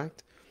وسعها,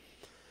 correct?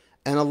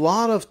 And a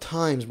lot of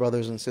times,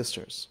 brothers and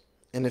sisters,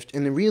 and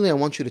really I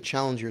want you to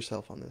challenge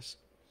yourself on this.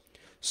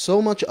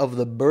 So much of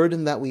the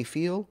burden that we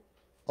feel,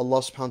 Allah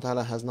subhanahu wa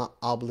ta'ala has not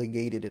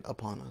obligated it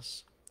upon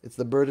us. It's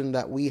the burden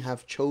that we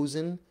have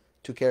chosen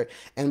to carry.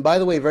 And by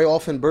the way, very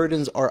often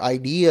burdens are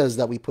ideas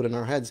that we put in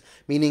our heads,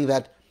 meaning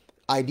that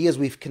ideas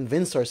we've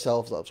convinced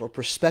ourselves of, or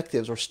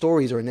perspectives, or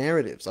stories, or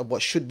narratives of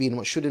what should be and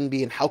what shouldn't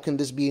be, and how can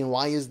this be, and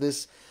why is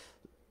this.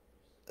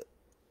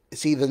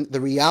 See, the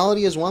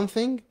reality is one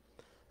thing.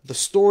 The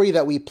story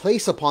that we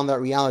place upon that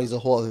reality is a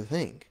whole other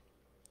thing,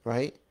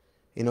 right?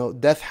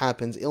 Death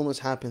happens, illness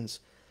happens.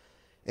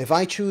 If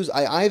I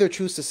either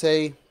choose to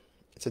say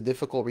it's a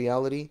difficult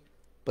reality,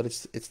 but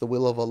it's the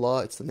will of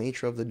Allah, it's the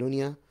nature of the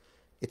dunya,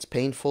 it's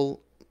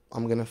painful,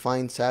 I'm going to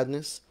find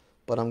sadness,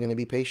 but I'm going to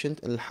be patient.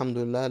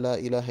 Alhamdulillah, la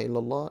ilaha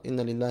illallah,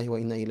 inna lillahi wa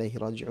inna ilayhi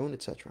raji'un,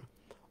 etc.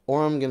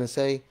 Or I'm going to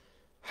say,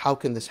 how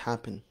can this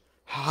happen?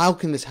 How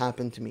can this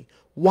happen to me?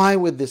 Why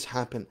would this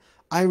happen?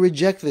 I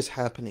reject this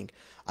happening.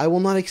 I will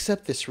not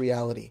accept this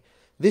reality.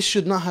 This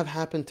should not have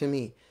happened to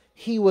me.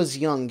 He was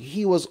young.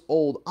 He was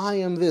old. I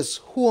am this.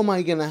 Who am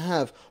I going to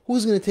have?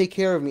 Who's going to take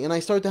care of me? And I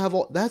start to have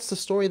that's the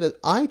story that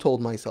I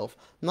told myself,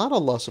 not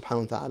Allah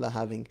subhanahu wa ta'ala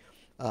having,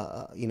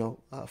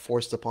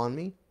 forced upon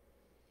me.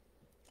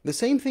 The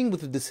same thing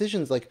with the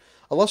decisions. Like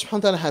Allah subhanahu wa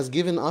ta'ala has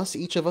given us,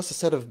 each of us, a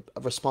set of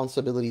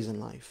responsibilities in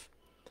life.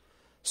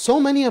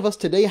 So many of us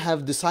today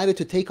have decided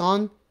to take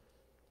on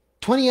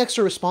 20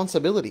 extra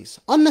responsibilities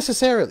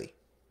unnecessarily.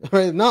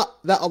 Right?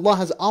 Not that Allah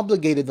has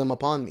obligated them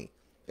upon me.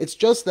 It's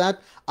just that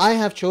I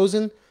have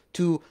chosen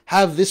to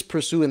have this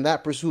pursuit and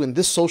that pursuit and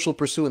this social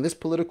pursuit and this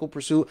political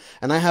pursuit,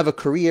 and I have a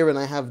career and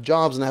I have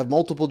jobs and I have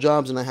multiple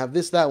jobs and I have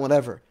this, that,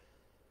 whatever.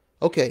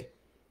 Okay,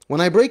 when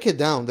I break it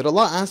down, did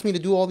Allah ask me to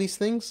do all these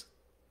things?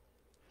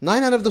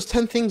 9 out of those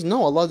 10 things,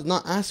 no, Allah did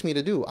not ask me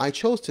to do. I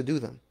chose to do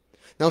them.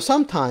 Now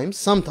sometimes,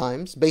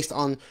 based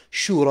on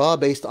shura,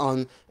 based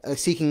on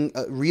seeking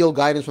real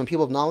guidance from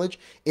people of knowledge,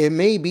 it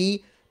may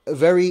be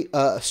very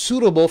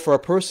suitable for a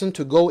person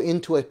to go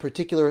into a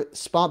particular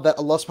spot that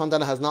Allah subhanahu wa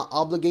ta'ala has not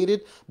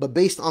obligated, but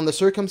based on the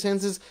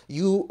circumstances,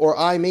 you or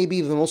I may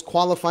be the most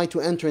qualified to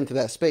enter into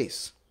that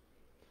space.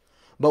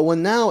 But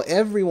when now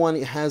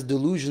everyone has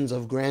delusions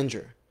of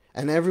grandeur,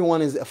 and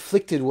everyone is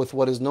afflicted with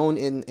what is known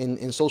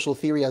in social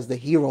theory as the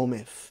hero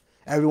myth.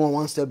 Everyone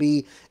wants to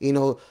be,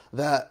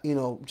 that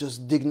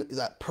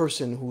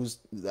person who's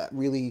that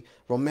really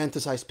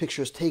romanticized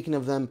pictures taken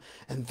of them,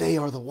 and they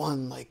are the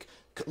one, like,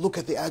 look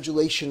at the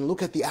adulation,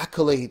 look at the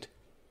accolade,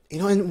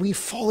 and we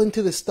fall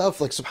into this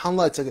stuff, like,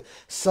 subhanAllah, it's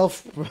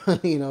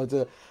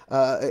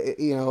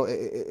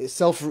a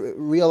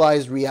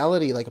self-realized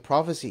reality, like a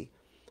prophecy,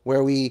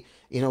 where we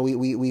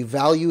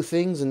value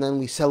things and then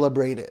we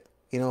celebrate it,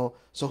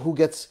 so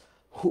who's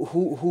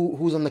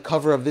on the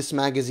cover of this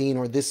magazine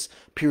or this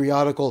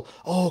periodical?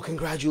 Oh,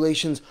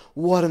 congratulations!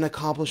 What an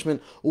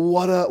accomplishment!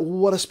 What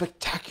a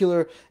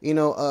spectacular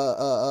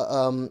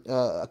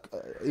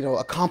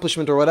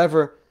accomplishment or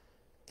whatever.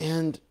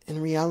 And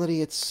in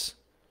reality,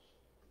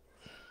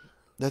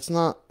 that's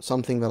not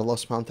something that Allah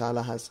subhanahu wa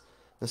ta'ala has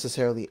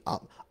necessarily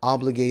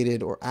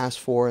obligated or asked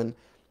for, and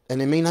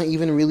it may not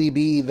even really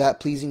be that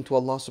pleasing to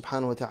Allah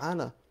subhanahu wa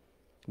ta'ala.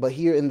 But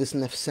here in this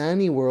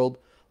nafsani world,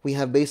 we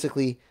have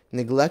basically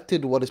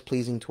neglected what is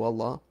pleasing to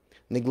Allah,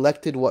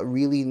 neglected what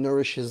really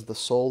nourishes the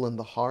soul and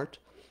the heart,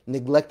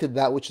 neglected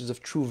that which is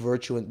of true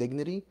virtue and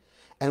dignity,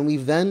 and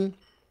we've then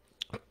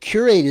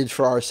curated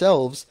for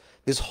ourselves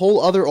this whole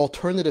other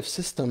alternative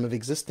system of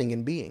existing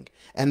and being.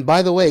 And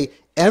by the way,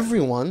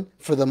 everyone,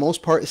 for the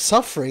most part, is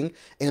suffering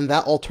in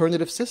that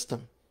alternative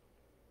system.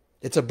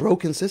 It's a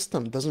broken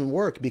system. It doesn't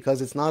work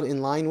because it's not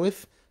in line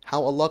with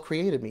how Allah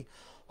created me.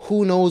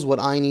 Who knows what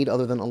I need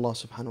other than Allah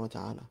subhanahu wa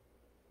ta'ala?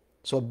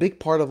 So a big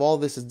part of all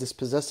this is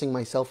dispossessing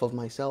myself of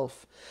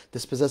myself,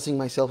 dispossessing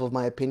myself of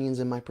my opinions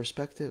and my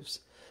perspectives,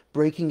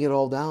 breaking it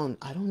all down.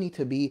 I don't need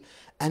to be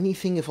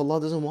anything if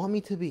Allah doesn't want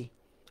me to be.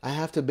 I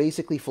have to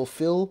basically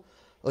fulfill,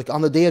 like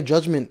on the day of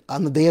judgment,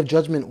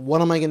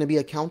 what am I going to be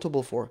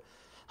accountable for?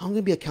 I'm going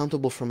to be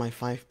accountable for my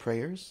 5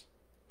 prayers.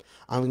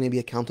 I'm going to be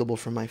accountable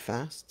for my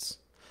fasts.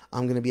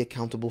 I'm going to be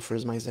accountable for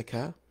my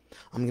zakah.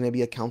 I'm going to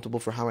be accountable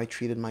for how I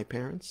treated my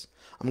parents.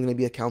 I'm going to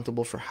be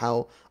accountable for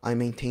how I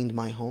maintained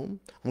my home.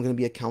 I'm going to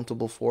be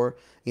accountable for,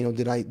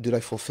 did I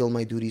fulfill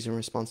my duties and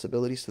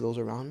responsibilities to those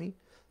around me?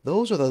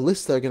 Those are the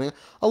lists that are going to...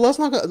 Allah's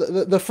not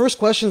gonna, the first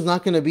question is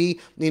not going to be,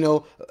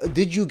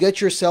 did you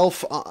get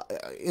yourself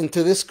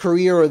into this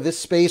career or this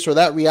space or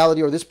that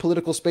reality or this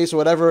political space or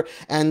whatever,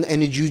 and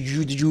did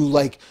you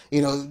like,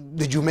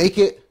 did you make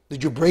it?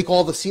 Did you break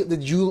all the seal?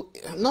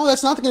 No,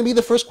 that's not going to be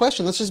the first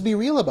question. Let's just be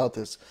real about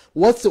this.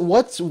 What's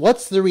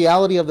the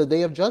reality of the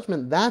Day of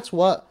Judgment? That's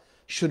what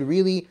should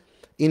really,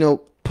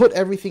 put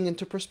everything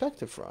into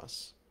perspective for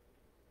us.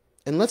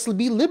 And let's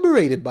be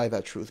liberated by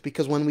that truth,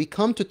 because when we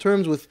come to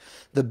terms with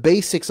the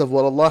basics of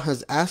what Allah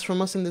has asked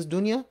from us in this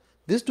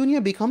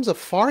dunya becomes a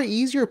far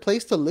easier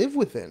place to live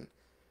within.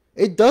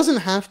 It doesn't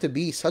have to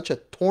be such a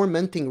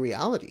tormenting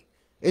reality.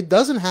 It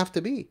doesn't have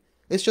to be.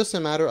 It's just a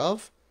matter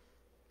of,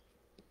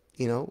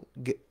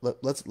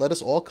 let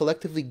us all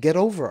collectively get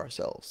over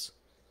ourselves.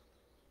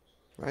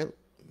 Right?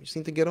 We just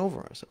need to get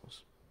over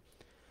ourselves.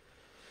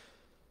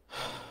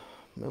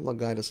 May Allah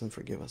guide us and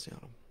forgive us, Ya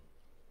Rabbi.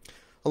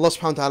 Allah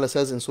subhanahu wa ta'ala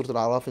says in Surah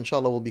Al-A'raf,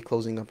 inshallah we'll be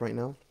closing up right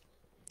now.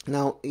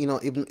 Now,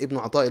 Ibn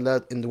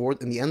Ata'illah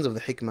in the ends of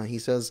the Hikmah, he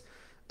says,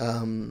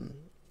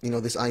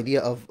 this idea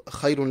of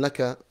khayrun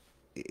laka,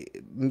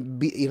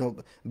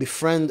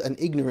 befriend an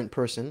ignorant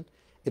person.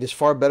 It is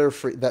far better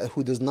for that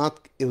who is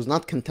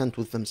not content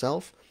with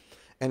themselves,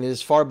 and it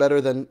is far better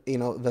than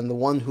the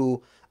one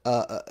who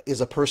is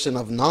a person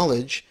of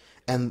knowledge,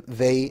 and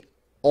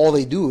all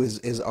they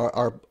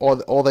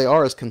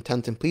are is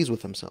content and pleased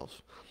with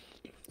themselves.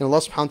 And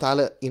Allah subhanahu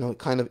wa ta'ala,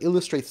 kind of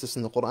illustrates this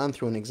in the Quran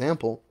through an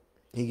example.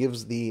 He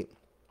gives the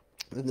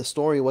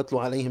story, وَاتْلُ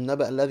عَلَيْهِمْ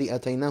نَبَأَ الَّذِي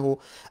أَتَيْنَاهُ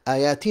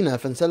آيَاتِنَا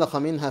فَانْسَلَخَ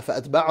مِنْهَا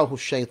فَأَتْبَعَهُ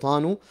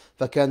الشَّيْطَانُ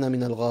فَكَانَ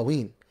مِنَ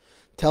الْغَاوِينَ.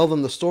 Tell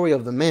them the story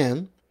of the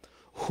man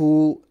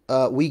who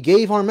we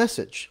gave our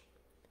message.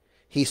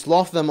 He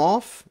sloughed them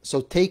off,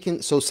 so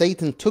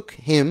Satan took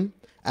him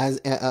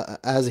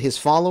as his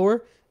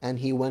follower, and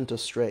he went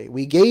astray.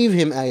 We gave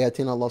him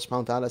ayatina, Allah subhanahu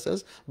wa ta'ala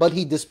says, but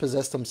he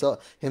dispossessed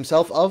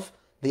himself of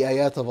the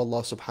ayat of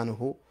Allah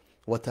subhanahu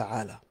wa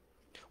ta'ala.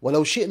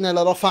 وَلَوْ شِئْنَا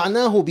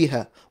لَرَفَعْنَاهُ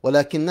بِهَا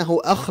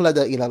وَلَكِنَّهُ أَخْلَدَ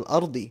إِلَى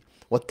الْأَرْضِ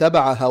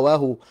وَاتَّبَعَ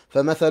هَوَاهُ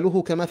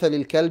فَمَثَلُهُ كَمَثَلِ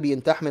الْكَلْبِ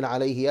إِنْ تَحْمِلْ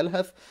عَلَيْهِ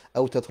يَلْهَثْ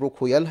أَوْ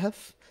تَتْرُكْهُ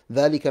يَلْهَثْ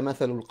ذَلِكَ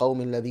مَثَلُ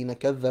الْقَوْمِ الَّذِينَ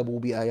كَذَّبُوا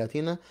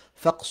بِآيَاتِنَا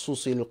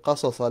فَاقْصُصِ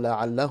الْقَصَصَ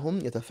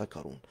لَعَلَّهُمْ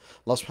يَتَفَكَّرُونَ.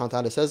 Allah subhanahu wa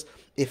ta'ala says,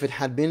 if it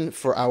had been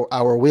for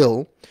our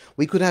will,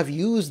 we could have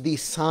used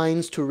these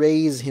signs to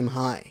raise him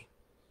high.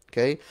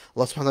 Okay?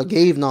 Allah subhanahu wa ta'ala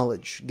gave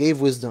knowledge,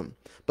 gave wisdom.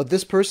 But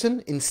this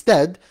person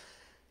instead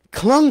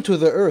clung to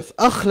the earth.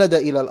 أَخْلَدَ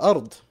إِلَى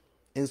الْأَرْضِ.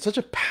 In such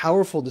a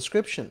powerful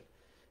description.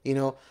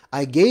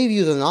 I gave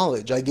you the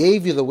knowledge, I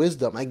gave you the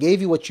wisdom, I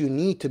gave you what you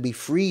need to be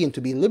free and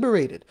to be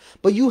liberated.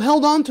 But you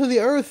held on to the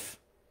earth.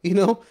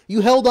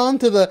 You held on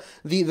to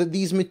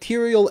these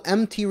material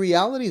empty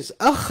realities.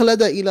 أَخْلَدَ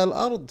إِلَى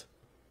الْأَرْضِ.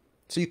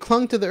 So you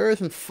clung to the earth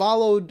and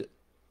followed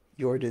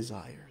your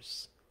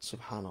desires.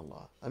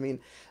 Subhanallah. I mean,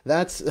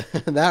 that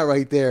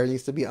right there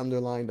needs to be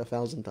underlined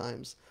 1,000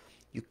 times.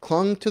 You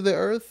clung to the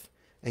earth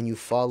and you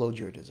followed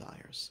your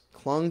desires.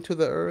 Clung to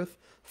the earth.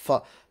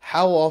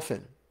 How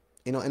often?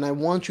 And I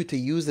want you to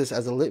use this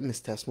as a litmus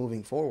test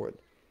moving forward.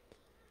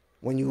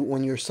 When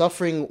you're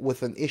suffering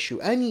with an issue,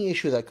 any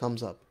issue that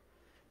comes up,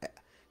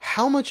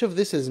 how much of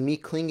this is me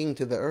clinging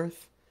to the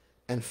earth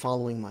and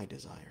following my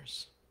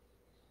desires?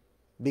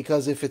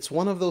 Because if it's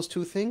one of those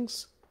two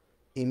things,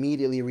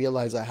 immediately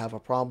realize I have a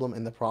problem,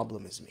 and the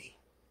problem is me.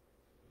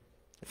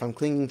 If I'm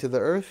clinging to the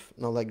earth,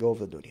 no, let go of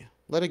the dunya.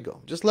 Let it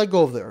go. Just let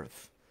go of the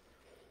earth.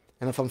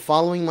 And if I'm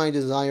following my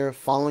desire,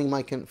 following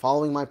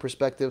my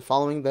perspective,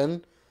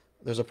 then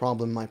there's a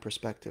problem in my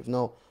perspective.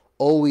 No,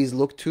 always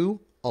look to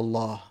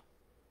Allah.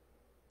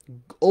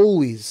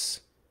 Always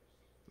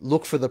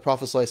look for the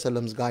Prophet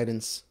ﷺ's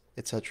guidance,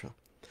 etc.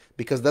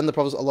 Because then the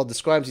Prophet, Allah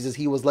describes, he says,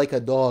 he was like a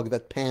dog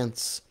that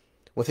pants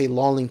with a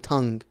lolling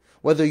tongue.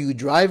 Whether you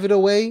drive it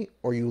away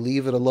or you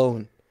leave it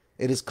alone,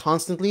 it is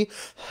constantly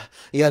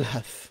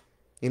yalhath.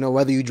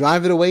 Whether you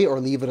drive it away or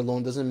leave it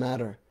alone, doesn't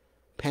matter.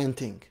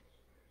 Panting.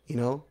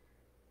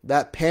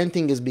 That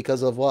panting is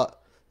because of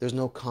what? There's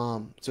no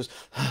calm. It's just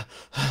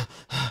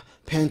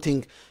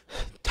panting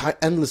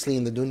endlessly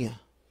in the dunya.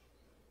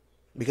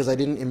 Because I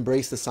didn't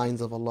embrace the signs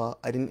of Allah.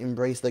 I didn't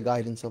embrace the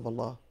guidance of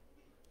Allah.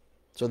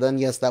 So then,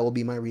 yes, that will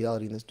be my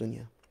reality in this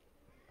dunya.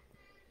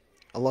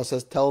 Allah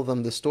says, tell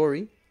them the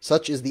story.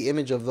 Such is the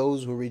image of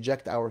those who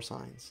reject our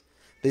signs.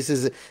 This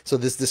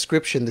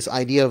description, this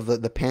idea of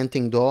the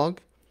panting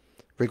dog,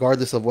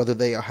 regardless of whether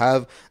they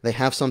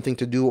have something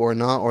to do or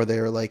not, or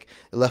they're like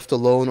left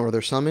alone or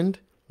they're summoned,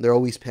 they're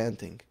always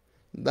panting.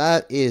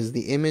 That is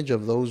the image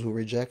of those who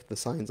reject the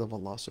signs of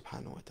Allah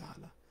subhanahu wa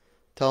ta'ala.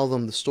 Tell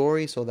them the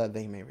story so that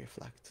they may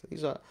reflect.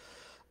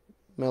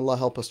 May Allah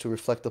help us to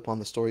reflect upon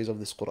the stories of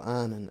this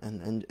Quran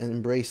and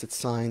embrace its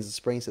signs,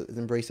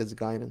 embrace its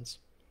guidance.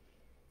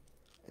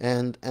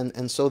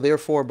 And so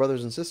therefore,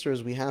 brothers and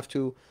sisters, we have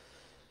to,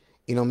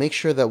 make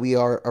sure that we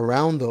are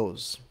around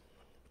those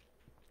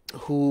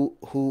who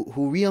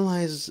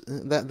realize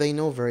that they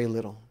know very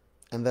little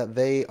and that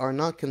they are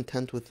not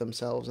content with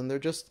themselves, and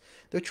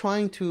they're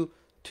trying to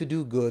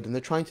do good, and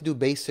they're trying to do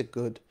basic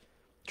good,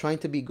 trying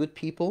to be good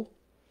people,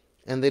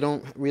 and they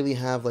don't really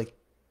have like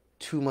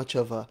too much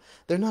of a,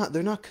 they're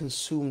not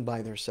consumed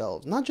by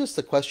themselves. Not just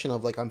the question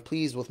of like I'm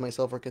pleased with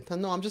myself or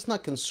content. No, I'm just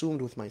not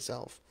consumed with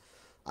myself.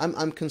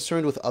 I'm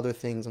concerned with other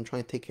things. I'm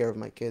trying to take care of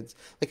my kids.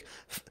 Like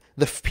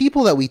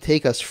people that we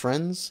take as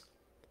friends,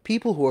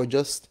 people who are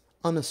just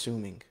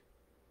unassuming.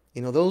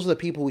 Those are the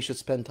people we should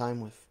spend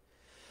time with.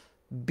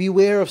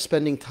 Beware of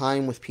spending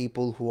time with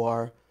people who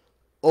are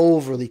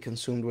overly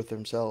consumed with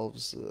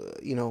themselves.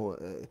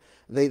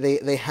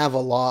 They have a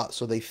lot,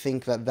 so they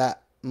think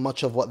that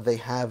much of what they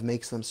have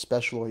makes them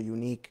special or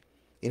unique.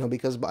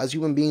 Because as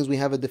human beings, we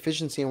have a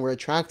deficiency and we're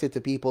attracted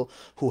to people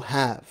who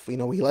have. We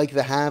like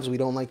the haves, we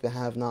don't like the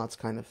have-nots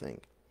kind of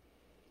thing.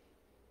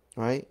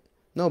 Right?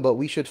 No, but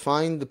we should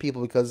find the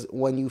people, because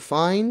when you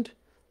find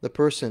the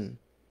person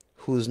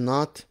who's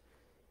not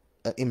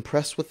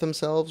impressed with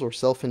themselves or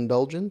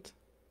self-indulgent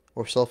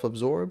or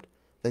self-absorbed,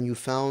 then you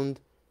found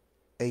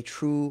a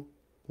true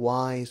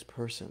wise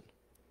person,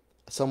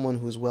 someone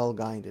who's well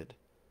guided.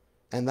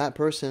 And that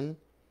person,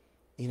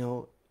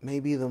 may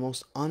be the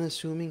most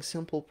unassuming,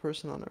 simple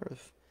person on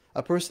earth.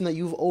 A person that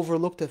you've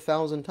overlooked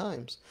 1,000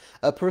 times.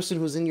 A person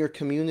who's in your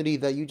community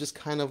that you just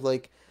kind of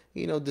like,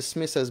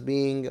 dismiss as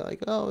being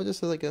like, oh,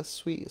 just like a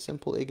sweet,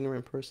 simple,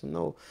 ignorant person.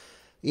 No.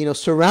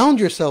 Surround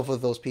yourself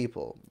with those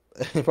people.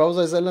 Prophet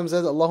ﷺ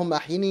says,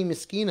 Allahumma ahyini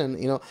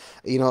miskinan,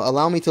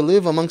 allow me to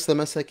live amongst the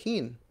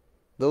masakin.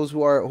 Those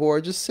who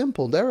are just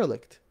simple,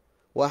 derelict.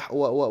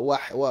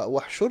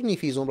 وَاحْشُرْنِي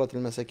فِي زُمْرَةِ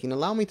الْمَسَاكِينَ.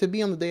 Allow me to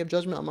be on the day of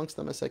judgment amongst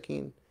the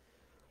masakin.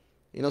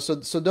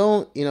 So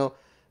don't,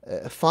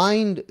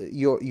 find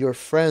your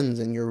friends,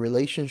 and your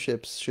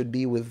relationships should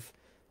be with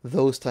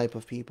those type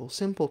of people,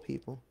 simple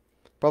people.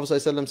 Prophet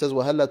ﷺ says,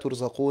 وَهَلَّا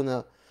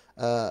تُرْزَقُونَ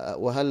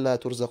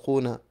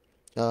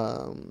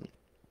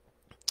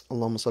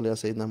Allahumma salli ala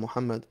Sayyidina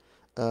Muhammad.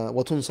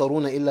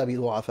 وَتُنْصَرُونَ إِلَّا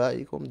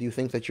بِضُعَفَائِكُمْ. Do you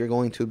think that you're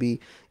going to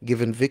be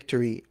given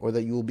victory, or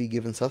that you will be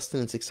given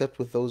sustenance, except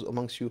with those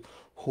amongst you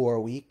who are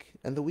weak?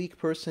 And the weak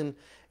person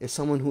is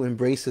someone who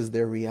embraces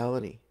their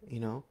reality,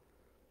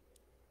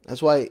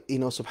 That's why,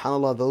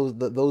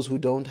 subhanAllah, those who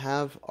don't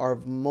have are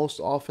most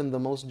often the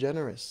most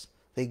generous.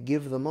 They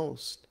give the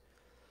most.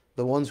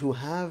 The ones who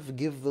have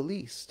give the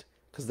least,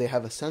 because they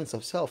have a sense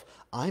of self.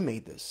 I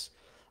made this.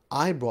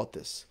 I brought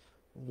this.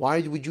 Why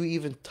would you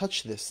even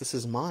touch this? This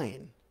is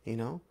mine,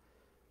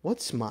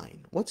 What's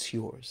mine? What's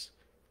yours?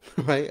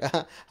 Right?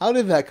 How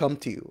did that come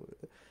to you?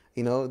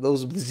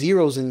 Those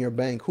zeros in your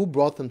bank, who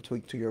brought them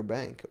to your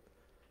bank?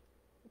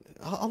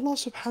 Allah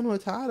subhanahu wa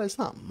ta'ala. It's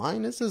not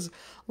mine. This is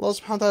Allah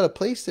subhanahu wa ta'ala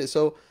placed it.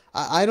 So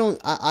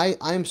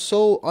I'm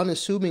so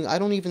unassuming. I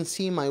don't even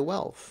see my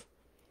wealth.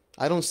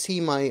 I don't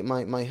see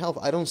my health.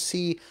 I don't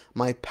see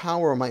my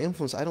power or my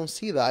influence. I don't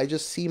see that. I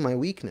just see my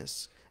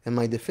weakness and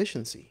my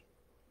deficiency.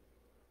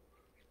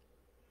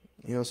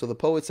 So the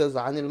poet says,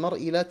 عَنِ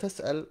الْمَرْءِ لَا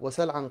تَسْأَلْ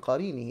وَسَلْ عَنْ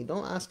قَرِينِهِ.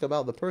 Don't ask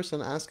about the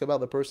person, ask about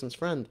the person's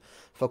friend.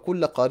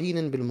 فَكُلَّ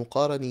قَرِينٍ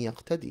بِالْمُقَارَنِ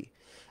يَقْتَدِي.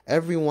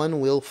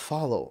 Everyone will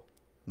follow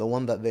the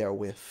one that they are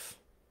with.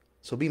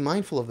 So be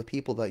mindful of the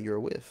people that you're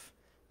with,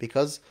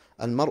 because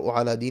الْمَرْءُ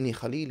عَلَى دِينِ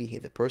خَلِيلِهِ.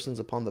 The person's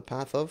upon the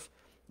path of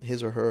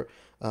his or her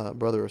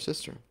brother or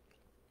sister.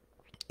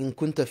 إِن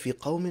كُنْتَ فِي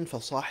قَوْمٍ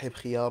فَصَاحِبْ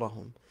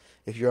خِيَارَهُمْ.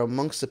 If you're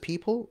amongst the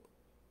people,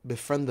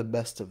 befriend the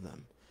best of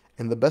them.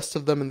 And the best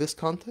of them in this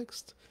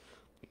context,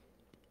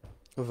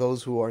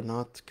 those who are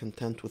not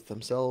content with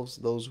themselves,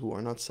 those who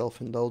are not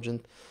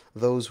self-indulgent,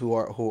 those who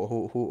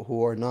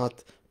are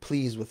not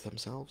pleased with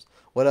themselves.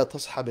 وَلَا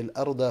تَصْحَبِ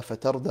الْأَرْضَ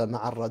فَتَرْضَ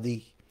مَعَ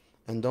الرَّدِيِّ.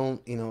 And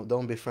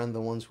don't befriend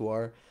the ones who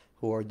are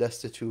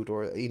destitute,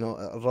 or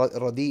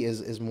radi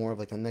is more of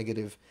like a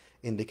negative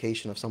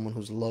indication of someone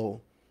who's low,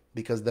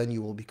 because then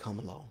you will become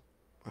low,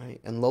 right?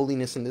 And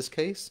lowliness in this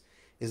case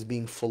is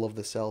being full of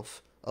the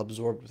self,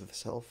 absorbed with the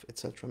self,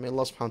 etc. May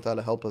Allah subhanahu wa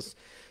ta'ala help us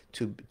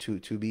to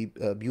be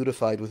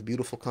beautified with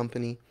beautiful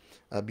company,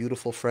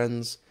 beautiful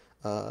friends,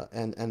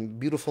 and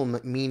beautiful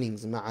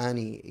meanings,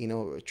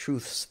 ma'ani,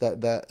 truths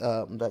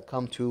that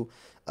come to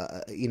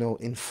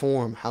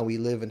inform how we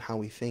live and how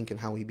we think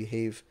and how we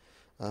behave,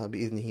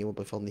 بإذنه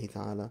وبفضله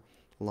تعالى.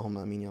 اللهم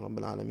آمين يا رب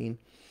العالمين.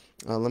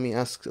 Let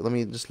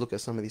me just look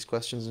at some of these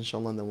questions,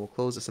 inshallah, and then we'll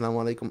close.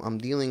 Assalamu alaikum. I'm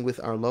dealing with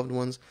our loved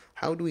ones.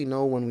 How do we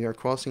know when we are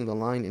crossing the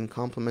line in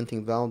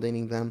complimenting,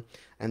 validating them,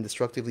 and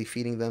destructively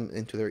feeding them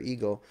into their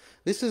ego?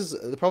 This is,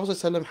 the Prophet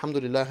ﷺ,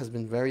 alhamdulillah, has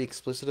been very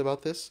explicit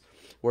about this,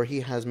 where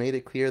he has made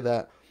it clear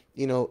that,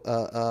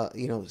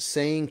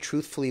 saying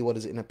truthfully what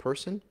is in a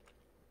person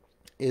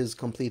is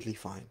completely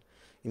fine.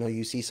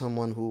 You see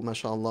someone who,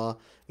 mashallah,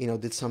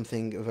 did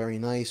something very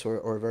nice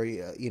or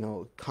very,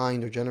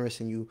 kind or generous,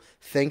 and you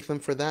thank them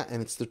for that,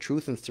 and it's the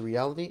truth and it's the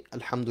reality,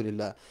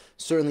 alhamdulillah.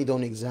 Certainly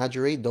don't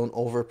exaggerate, don't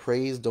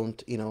overpraise,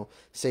 don't,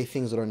 say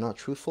things that are not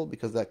truthful,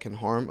 because that can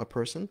harm a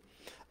person.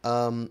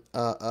 And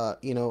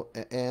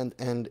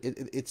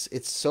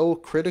it's so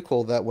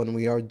critical that when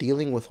we are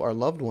dealing with our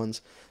loved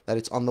ones, that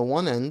it's on the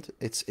one end,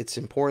 it's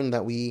important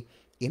that we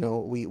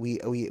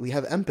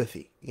have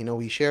empathy.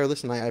 We share,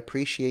 listen, I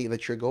appreciate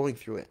that you're going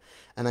through it,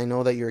 and I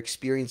know that you're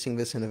experiencing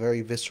this in a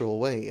very visceral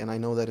way, and I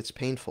know that it's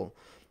painful.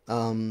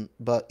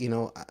 But,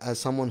 as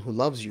someone who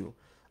loves you,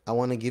 I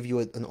want to give you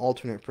an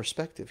alternate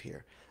perspective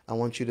here. I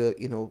want you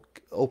to,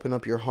 open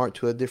up your heart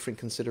to a different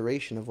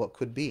consideration of what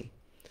could be.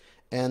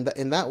 And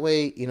in that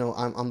way,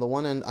 I'm on the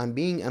one end, I'm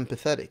being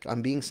empathetic,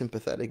 I'm being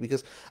sympathetic,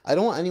 because I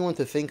don't want anyone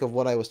to think of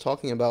what I was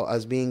talking about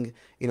as being,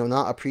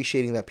 not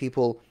appreciating that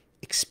people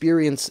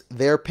experience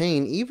their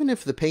pain, even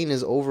if the pain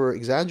is over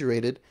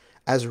exaggerated,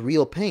 as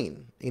real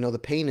pain. The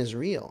pain is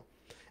real.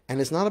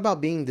 And it's not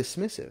about being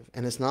dismissive,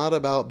 and it's not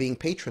about being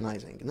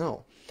patronizing.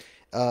 No.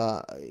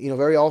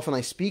 Very often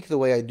I speak the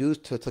way I do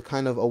to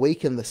kind of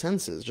awaken the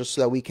senses, just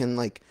so that we can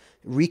like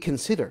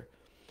reconsider.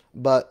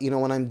 But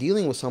when I'm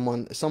dealing with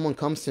someone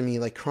comes to me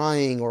like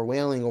crying or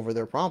wailing over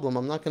their problem,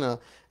 I'm not gonna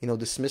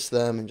dismiss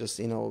them and just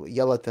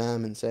yell at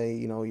them and say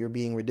you're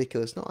being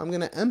ridiculous. No, I'm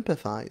gonna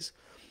empathize.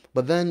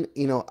 But then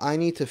I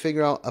need to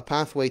figure out a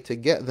pathway to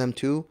get them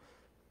to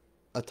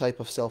a type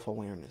of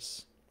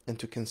self-awareness and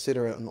to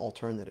consider an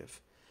alternative.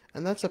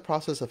 And that's a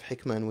process of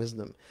hikmah and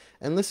wisdom.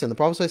 And listen, the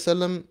Prophet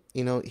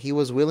ﷺ, he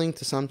was willing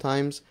to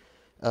sometimes,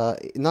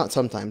 not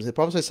sometimes, the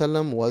Prophet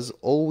ﷺ was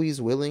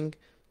always willing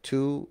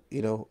to,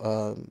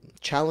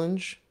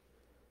 challenge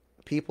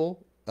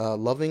people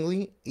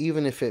lovingly,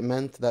 even if it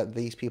meant that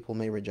these people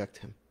may reject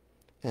him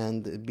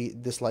and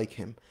dislike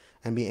him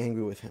and be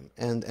angry with him.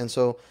 And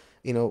so,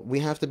 we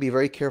have to be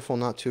very careful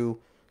not to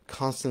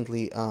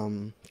constantly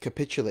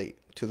capitulate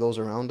to those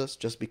around us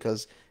just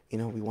because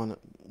we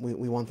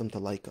want them to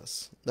like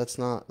us. That's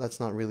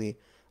not really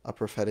a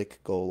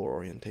prophetic goal or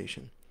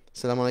orientation.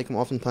 Assalamu alaikum.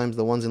 Oftentimes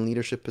the ones in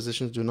leadership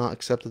positions do not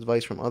accept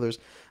advice from others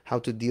how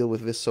to deal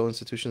with this so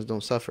institutions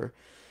don't suffer.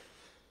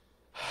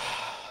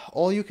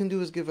 All you can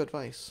do is give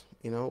advice.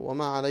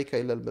 وَمَا عَلَيْكَ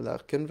إِلَّا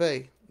الْبَلَاغِ.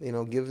 Convey.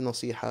 Give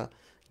nasiha,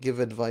 give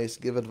advice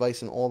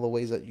in all the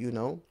ways that you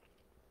know.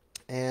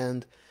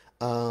 And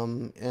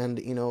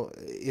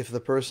if the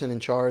person in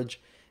charge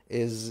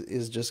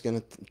is just going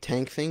to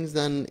tank things,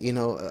 then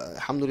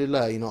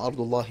alhamdulillah,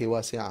 ardullahi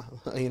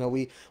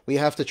wasi'ah. We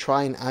have to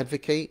try and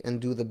advocate and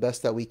do the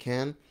best that we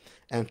can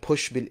and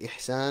push bil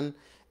ihsan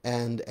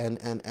and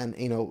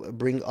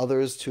bring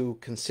others to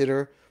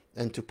consider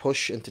and to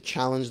push and to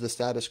challenge the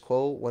status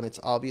quo when it's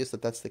obvious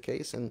that that's the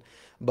case.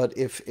 But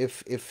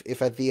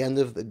if at the end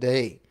of the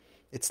day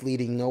it's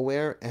leading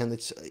nowhere and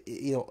it's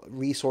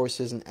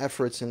resources and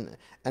efforts and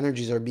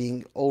energies are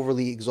being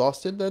overly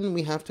exhausted, then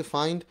we have to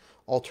find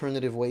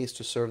alternative ways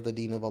to serve the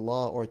deen of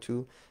Allah, or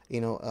to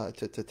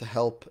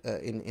help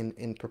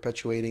in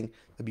perpetuating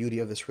the beauty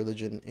of this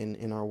religion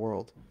in our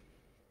world.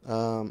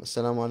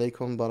 Assalamu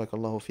alaikum,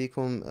 barakallahu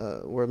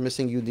feekum. We're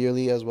missing you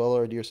dearly as well,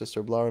 our dear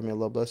sister Blara, may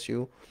Allah bless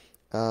you.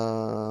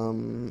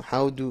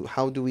 How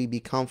do we be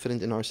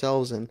confident in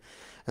ourselves and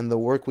the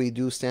work we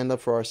do, stand up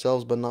for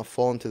ourselves but not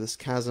fall into this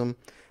chasm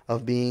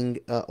of being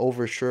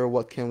oversure?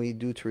 What can we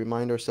do to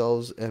remind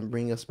ourselves and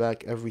bring us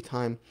back every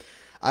time?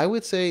 I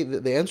would say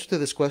that the answer to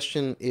this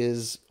question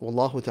is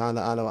Wallahu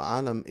ta'ala ala wa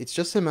alam. It's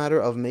just a matter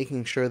of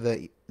making sure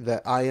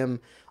that I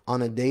am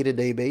on a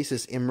day-to-day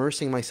basis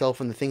immersing myself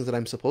in the things that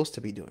I'm supposed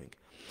to be doing.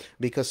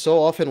 Because so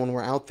often when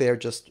we're out there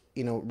just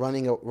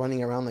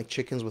running around like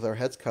chickens with our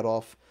heads cut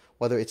off,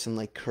 whether it's in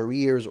like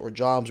careers or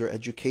jobs or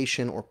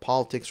education or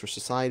politics or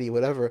society,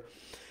 whatever,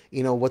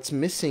 what's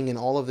missing in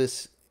all of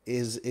this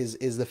is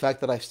the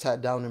fact that I've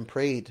sat down and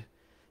prayed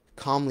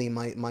calmly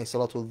my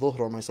Salatul Dhuhr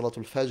or my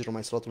Salatul Fajr or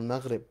my Salatul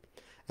Maghrib,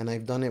 and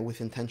I've done it with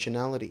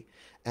intentionality,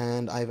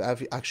 and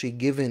I've actually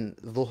given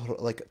Dhuhr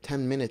like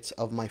 10 minutes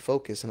of my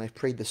focus, and I've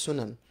prayed the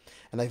Sunan,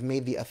 and I've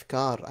made the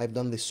Adhkar, I've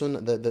done the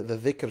Sunnah, the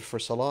Dhikr for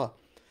Salah.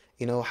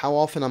 How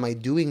often am I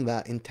doing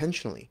that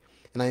intentionally?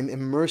 And I'm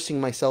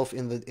immersing myself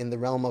in the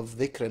realm of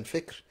Dhikr and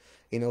Fikr.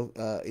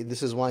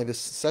 This is why this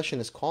session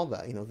is called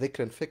that, Dhikr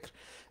and Fikr.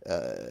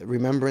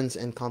 Remembrance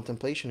and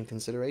contemplation and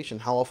consideration.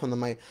 How often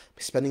am I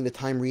spending the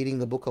time reading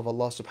the book of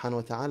Allah subhanahu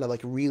wa ta'ala,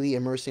 like really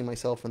immersing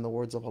myself in the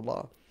words of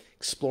Allah,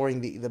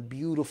 exploring the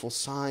beautiful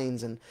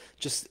signs and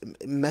just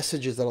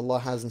messages that Allah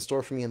has in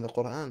store for me in the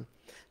Quran.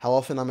 How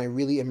often am I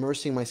really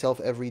immersing myself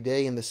every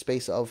day in the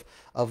space of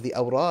the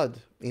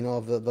awrad,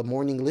 of the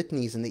morning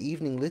litanies and the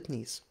evening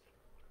litanies?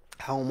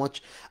 How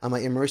much am I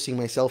immersing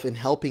myself in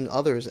helping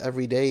others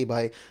every day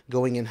by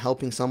going and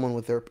helping someone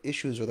with their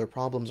issues or their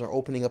problems, or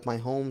opening up my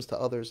homes to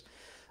others?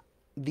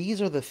 These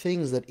are the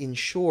things that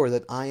ensure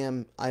that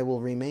I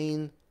will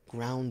remain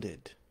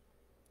grounded.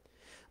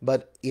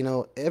 But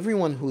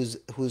everyone who's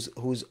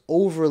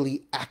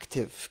overly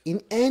active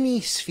in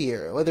any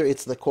sphere, whether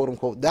it's the quote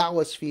unquote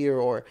da'wah sphere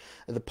or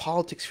the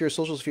politics sphere,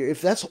 social sphere,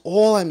 if that's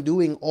all I'm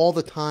doing all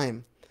the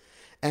time,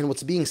 and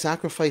what's being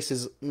sacrificed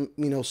is,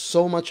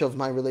 so much of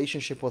my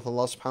relationship with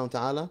Allah subhanahu wa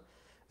ta'ala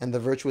and the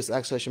virtuous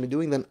acts I should be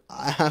doing, then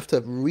I have to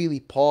really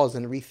pause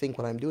and rethink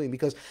what I'm doing,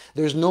 because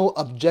there's no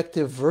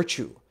objective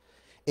virtue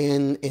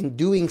in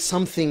doing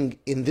something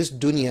in this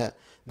dunya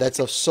that's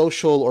of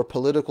social or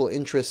political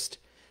interest,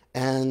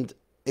 and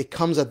it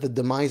comes at the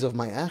demise of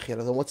my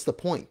akhirah. Then what's the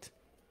point?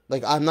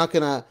 Like, I'm not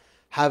going to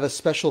have a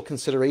special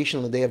consideration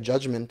on the Day of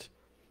Judgment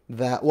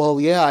that, well,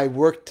 yeah, I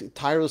worked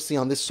tirelessly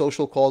on this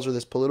social cause or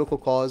this political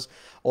cause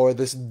or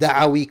this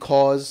da'wi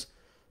cause,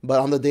 But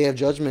on the day of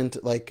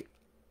judgment, like,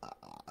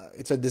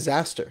 it's a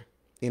disaster.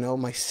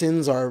 My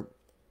sins are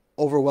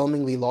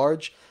overwhelmingly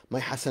large. My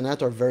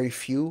hasanat are very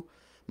few.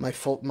 My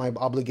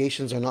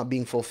obligations are not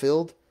being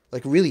fulfilled.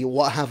 Like, really,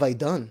 what have I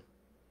done?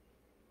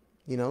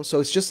 So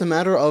it's just a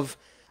matter of,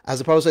 as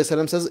the Prophet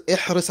ﷺ says,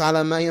 ihris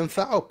ala ma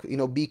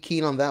yanfa'uk. Be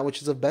keen on that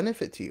which is of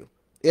benefit to you.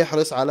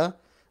 Ihris ala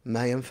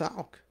ma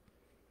yanfa'uk.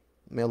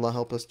 May Allah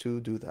help us to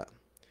do that.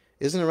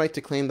 Isn't it right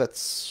to claim that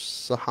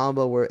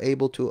Sahaba were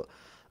able to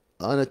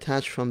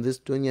unattach from this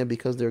dunya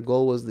because their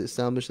goal was to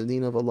establish the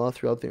deen of Allah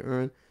throughout their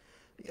earn?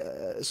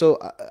 So,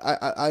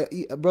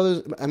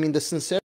 brothers, I mean, the sincerity